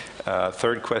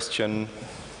 Third question.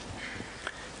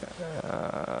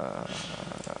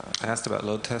 I asked about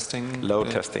load testing.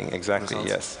 Load testing, exactly.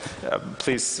 Results.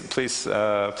 Yes.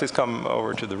 Please come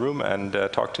over to the room and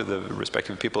talk to the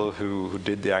respective people who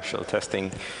did the actual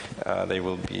testing. They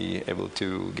will be able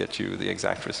to get you the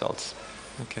exact results.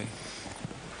 Okay.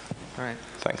 All right.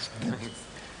 Thanks.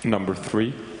 Number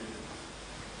 3.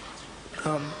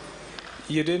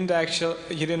 You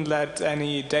didn't let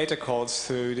any data calls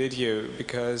through, did you?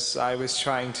 Because I was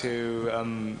trying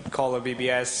to call a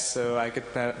BBS so I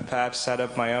could perhaps set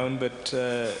up my own, but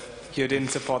you didn't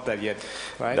support that yet,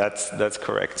 right? That's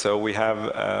correct. So we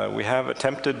have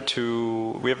attempted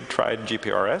to. We have tried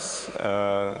GPRS.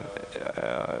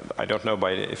 I don't know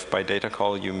if by data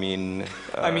call you mean.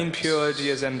 I mean pure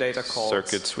GSM data calls.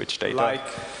 Circuit switch data.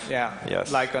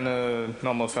 Like on a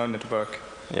normal phone network.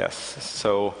 Yes.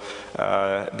 So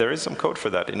there is some code for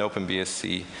that in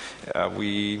OpenBSC.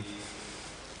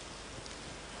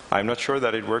 I'm not sure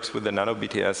that it works with the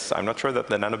NanoBTS. I'm not sure that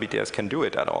the NanoBTS can do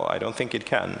it at all. I don't think it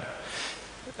can.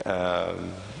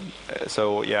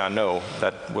 So yeah, no,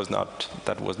 that was not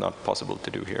possible to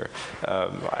do here.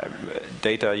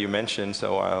 Data you mentioned,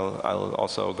 so I'll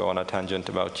also go on a tangent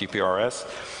about GPRS.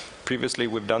 Previously,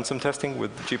 we've done some testing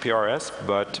with GPRS,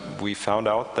 but we found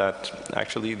out that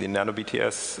actually the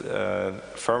NanoBTS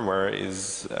firmware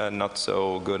is not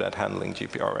so good at handling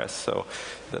GPRS. So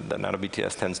the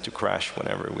NanoBTS tends to crash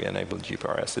whenever we enable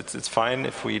GPRS. It's fine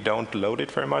if we don't load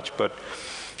it very much, but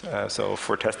so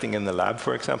for testing in the lab,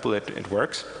 for example, it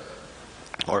works.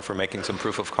 Or for making some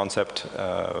proof of concept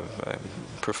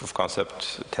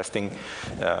testing,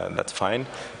 that's fine.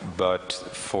 But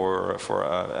for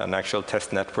an actual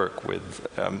test network with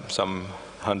some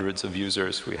hundreds of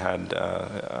users, we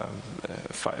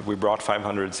brought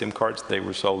 500 SIM cards. They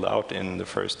were sold out in the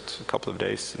first couple of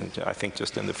days, I think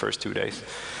just in the first 2 days.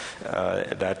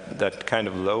 That kind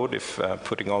of load, if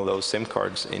putting all those SIM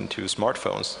cards into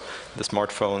smartphones, the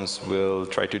smartphones will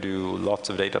try to do lots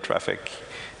of data traffic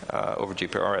over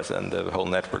GPRS, and the whole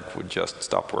network would just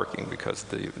stop working because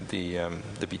the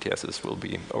BTSs will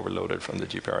be overloaded from the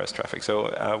GPRS traffic.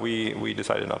 So we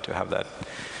decided not to have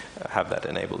that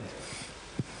enabled.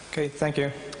 Okay, thank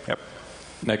you. Yep.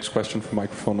 Next question from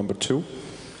microphone number 2.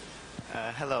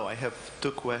 Hello, I have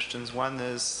 2 questions. One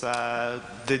is,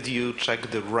 did you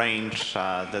check the range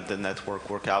that the network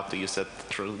worked out? You said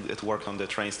it worked on the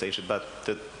train station, but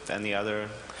did any other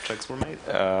checks were made?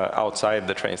 Outside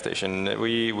the train station.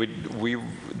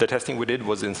 The testing we did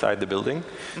was inside the building,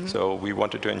 so we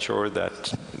wanted to ensure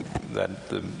that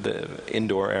the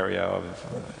indoor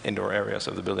areas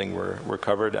of the building were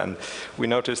covered, and we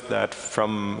noticed that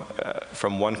from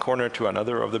one corner to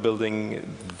another of the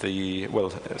building,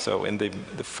 so in the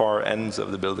far ends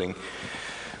of the building,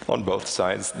 on both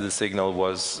sides, the signal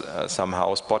was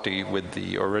somehow spotty with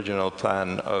the original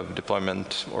plan of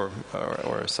deployment or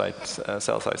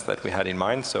cell sites that we had in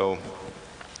mind. So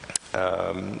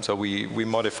we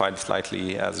modified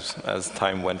slightly as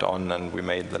time went on, and we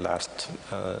made the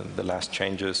last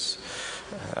changes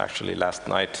actually last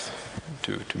night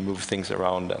to move things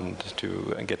around and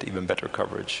to get even better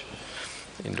coverage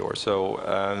indoors. So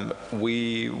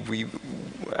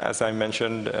as I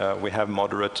mentioned, we have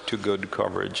moderate to good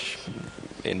coverage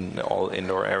in all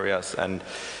indoor areas, and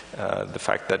the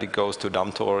fact that it goes to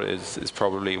Damtor is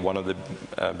probably one of the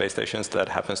base stations that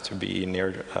happens to be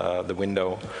near the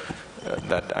window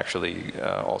that actually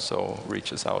also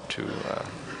reaches out to.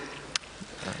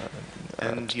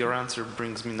 And your answer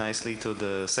brings me nicely to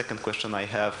the second question I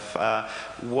have.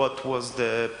 What was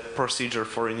the procedure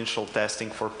for initial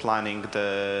testing for planning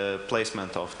the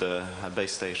placement of the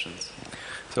base stations?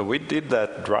 So we did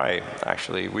that dry,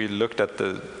 actually. We looked at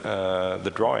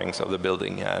the drawings of the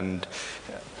building,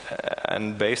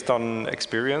 and based on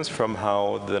experience from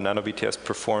how the NanoBTS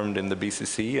performed in the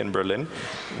BCC in Berlin,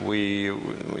 we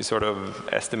sort of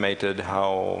estimated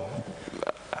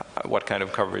what kind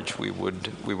of coverage we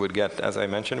would get. As I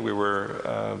mentioned, we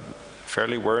were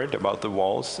fairly worried about the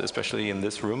walls, especially in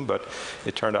this room, but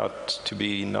it turned out to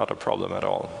be not a problem at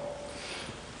all.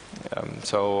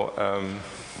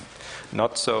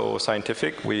 Not so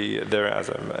scientific.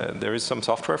 There is some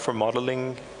software for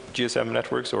modeling GSM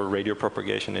networks or radio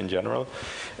propagation in general,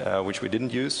 which we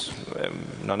didn't use.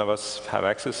 None of us have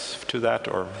access to that,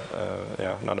 or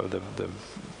none of the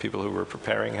people who were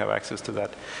preparing have access to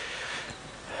that.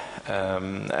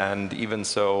 And even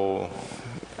so,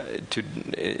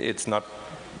 it's not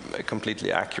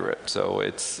completely accurate. So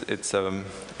it's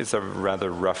a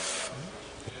rather rough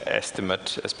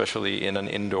estimate, especially in an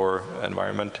indoor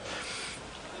environment.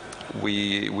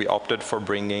 We opted for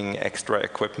bringing extra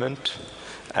equipment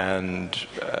and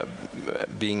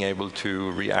being able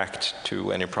to react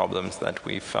to any problems that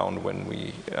we found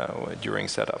during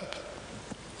setup.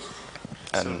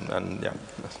 And yeah.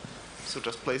 So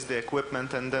just place the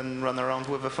equipment and then run around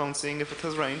with the phone seeing if it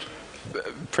has range?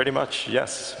 Pretty much,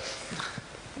 yes.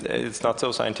 It's not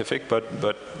so scientific, but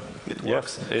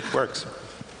yes, it works.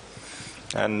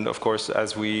 And of course,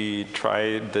 as we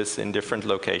tried this in different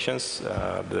locations,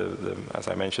 as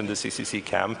I mentioned, the CCC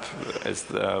camp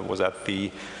was at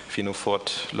the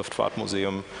Finofort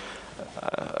Luftfahrtmuseum,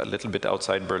 a little bit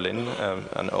outside Berlin,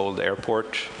 an old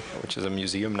airport, which is a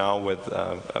museum now with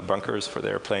bunkers for the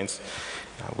airplanes.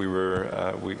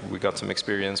 We got some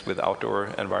experience with outdoor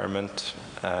environment,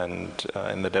 and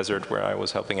in the desert where I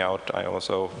was helping out, I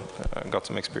also got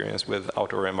some experience with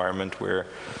outdoor environment where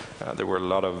there were a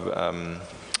lot of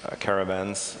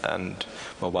caravans and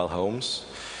mobile homes,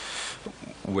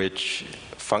 which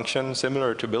function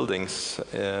similar to buildings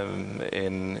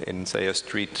in say, a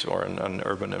street or an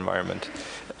urban environment.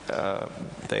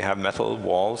 They have metal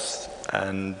walls,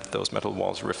 and those metal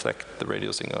walls reflect the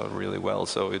radio signal really well.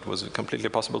 So it was completely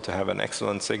possible to have an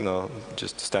excellent signal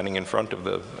just standing in front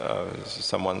of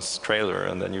someone's trailer,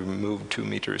 and then you move 2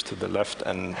 meters to the left,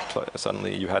 and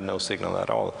suddenly you had no signal at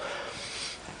all.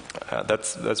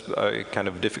 That's kind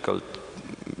of difficult.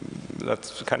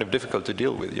 That's kind of difficult to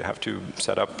deal with. You have to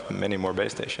set up many more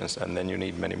base stations, and then you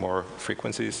need many more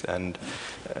frequencies, and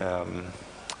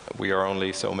we are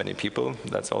only so many people.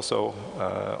 That's also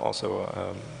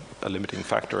a limiting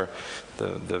factor.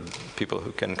 The people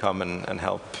who can come and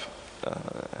help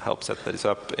set this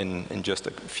up in just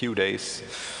a few days,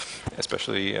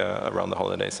 especially around the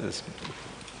holidays,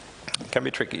 can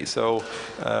be tricky. So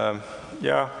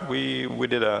yeah, we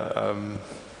did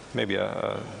maybe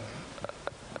a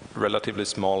relatively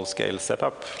small scale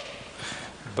setup,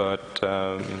 but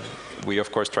we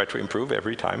of course try to improve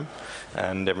every time,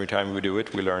 and every time we do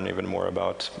it we learn even more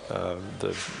about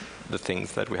the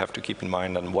things that we have to keep in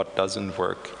mind and what doesn't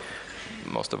work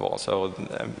most of all. So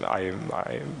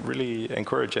I really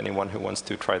encourage anyone who wants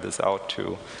to try this out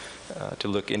to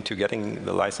look into getting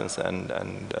the license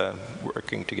and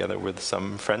working together with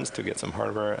some friends to get some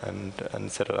hardware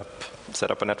and set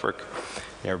up a network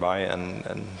nearby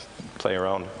and play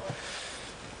around.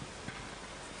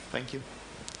 Thank you.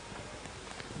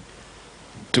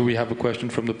 Do we have a question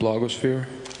from the blogosphere?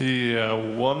 Yeah,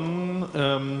 one.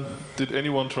 Did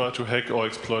anyone try to hack or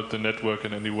exploit the network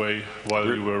in any way while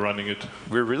you were running it?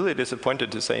 We're really disappointed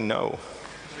to say no.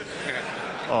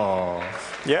 Oh.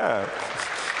 Yeah.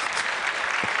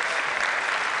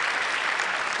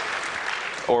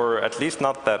 Or at least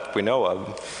not that we know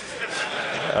of.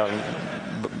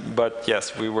 But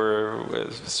yes, we were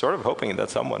sort of hoping that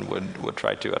someone would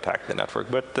try to attack the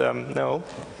network, but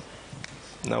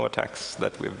no attacks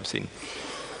that we've seen.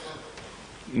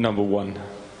 Number one.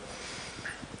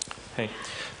 Hey,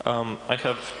 I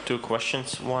have 2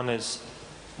 questions. One is,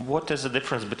 what is the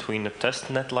difference between a test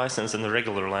net license and a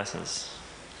regular license?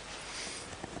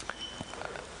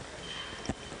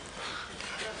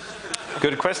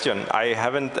 Good question. I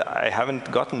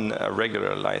haven't gotten a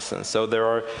regular license. So there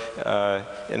are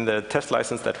in the test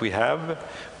license that we have,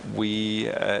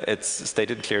 it's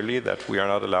stated clearly that we are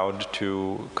not allowed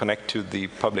to connect to the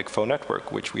public phone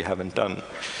network, which we haven't done.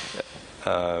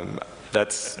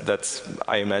 That's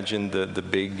I imagine the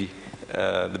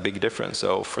big difference.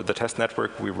 So for the test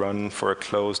network, we run for a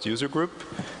closed user group.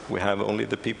 We have only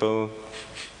the people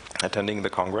attending the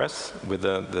Congress with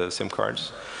the SIM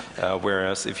cards.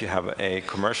 Whereas if you have a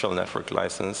commercial network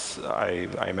license, I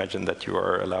imagine that you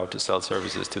are allowed to sell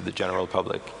services to the general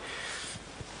public.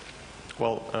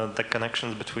 Well, the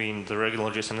connections between the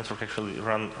regular GSM network actually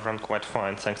run quite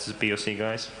fine, thanks to the POC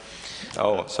guys.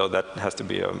 Oh, so that has to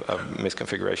be a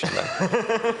misconfiguration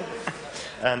then.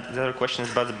 And the other question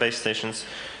is about the base stations.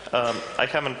 I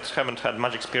haven't had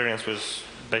much experience with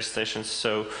base stations,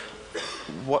 so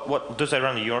what does it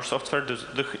run your software? Do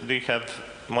you have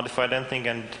modified anything,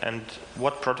 and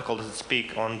what protocol does it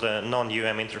speak on the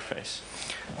non-UM interface?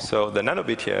 So the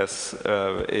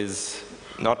NanoBTS is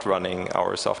not running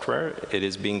our software. It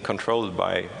is being controlled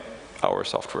by our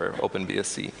software,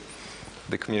 OpenBSC.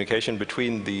 The communication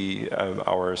between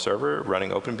our server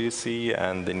running OpenBSC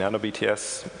and the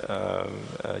NanoBTS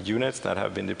units that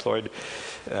have been deployed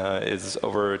is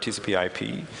over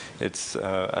TCP/IP. It's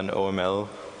an OML.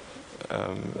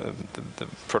 The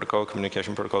protocol,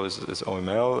 communication protocol is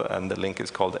OML, and the link is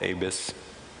called ABIS.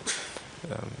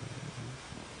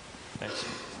 Thanks.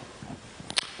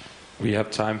 We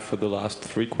have time for the last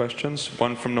 3 questions.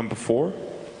 One from number 4.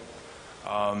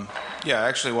 Yeah, I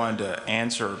actually wanted to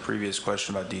answer a previous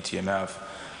question about DTMF.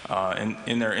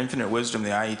 In their infinite wisdom, the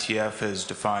IETF has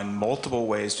defined multiple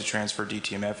ways to transfer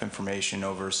DTMF information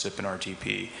over SIP and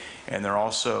RTP. And they're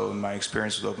also, in my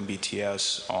experience with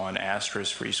OpenBTS on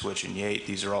Asterisk, FreeSwitch, and Yate,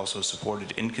 these are also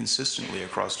supported inconsistently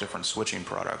across different switching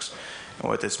products. And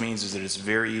what this means is that it's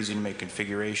very easy to make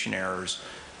configuration errors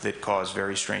that cause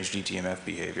very strange DTMF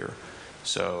behavior.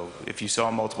 So if you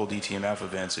saw multiple DTMF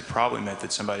events, it probably meant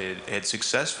that somebody had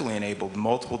successfully enabled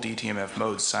multiple DTMF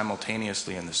modes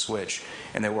simultaneously in the switch,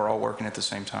 and they were all working at the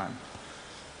same time.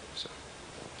 So.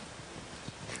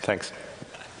 Thanks.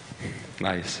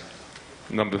 Nice.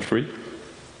 Number 3.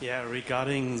 Yeah,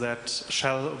 regarding that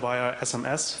shell via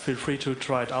SMS, feel free to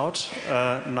try it out.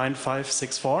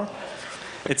 9564.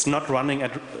 It's not running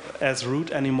as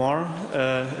root anymore.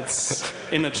 It's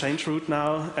in a change root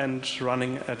now and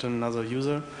running at another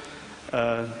user.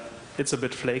 It's a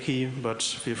bit flaky, but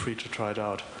feel free to try it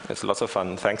out. It's lots of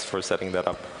fun. Thanks for setting that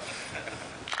up.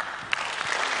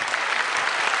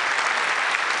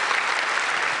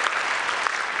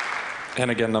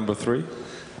 And again, number 3.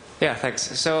 Yeah,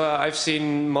 thanks. So I've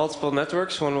seen multiple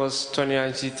networks. One was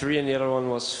 29C3 and the other one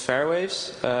was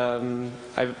Fairwaves.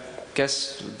 I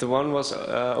guess the one was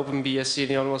OpenBSC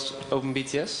and the other was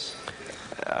OpenBTS?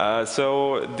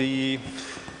 So the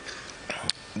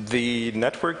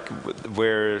network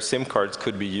where SIM cards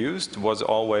could be used was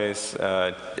always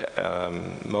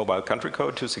mobile country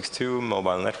code 262,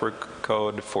 mobile network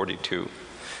code 42.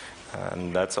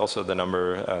 And that's also the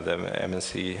number, the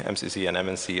MCC and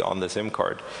MNC on the SIM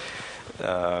card.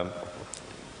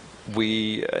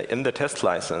 We, in the test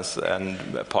license, and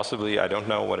possibly I don't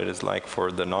know what it is like for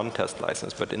the non-test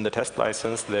license, but in the test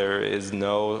license there is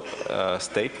no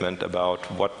statement about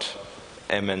what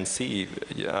MNC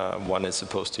one is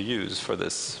supposed to use for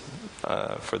this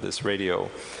radio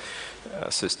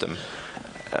system.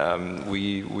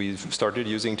 We started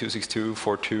using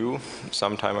 262.42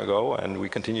 some time ago, and we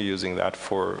continue using that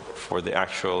for the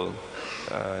actual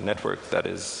network that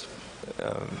is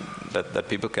that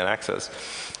people can access.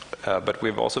 But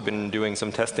we've also been doing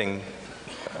some testing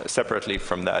separately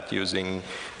from that, using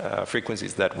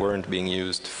frequencies that weren't being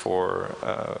used for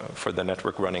the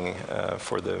network running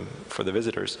for the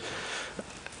visitors,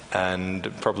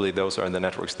 and probably those are the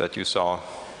networks that you saw.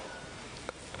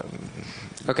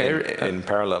 In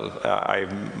parallel.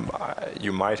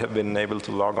 You might have been able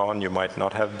to log on, you might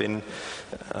not have been.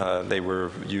 They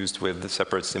were used with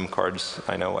separate SIM cards,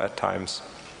 I know, at times.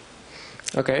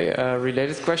 Okay,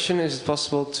 related question, is it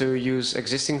possible to use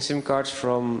existing SIM cards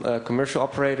from commercial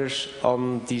operators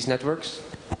on these networks?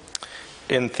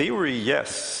 In theory,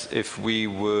 yes, if we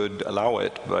would allow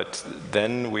it, but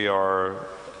then we are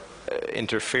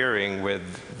interfering with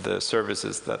the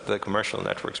services that the commercial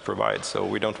networks provide, so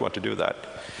we don't want to do that.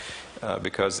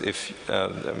 Because if,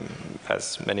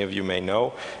 as many of you may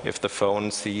know, if the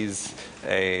phone sees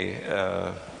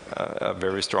a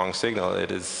very strong signal,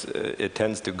 it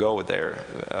tends to go there.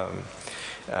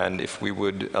 And if we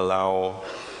would allow,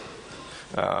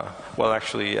 well,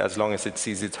 actually, as long as it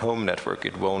sees its home network,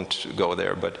 it won't go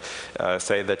there. But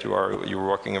say that you're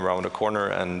walking around a corner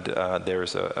and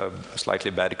there's a slightly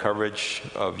bad coverage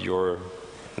of your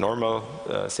normal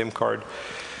SIM card,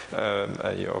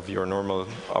 of your normal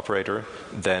operator,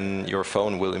 then your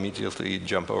phone will immediately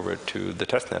jump over to the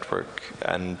test network,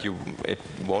 and it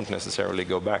won't necessarily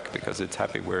go back because it's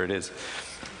happy where it is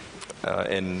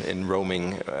in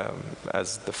roaming,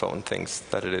 as the phone thinks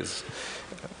that it is.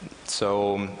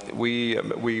 So we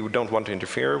don't want to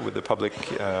interfere with the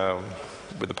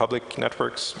public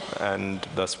networks, and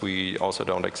thus we also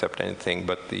don't accept anything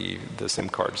but the SIM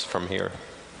cards from here.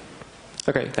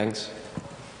 Okay, thanks.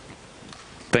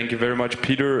 Thank you very much,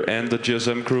 Peter, and the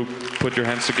GSM group. Put your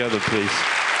hands together, please.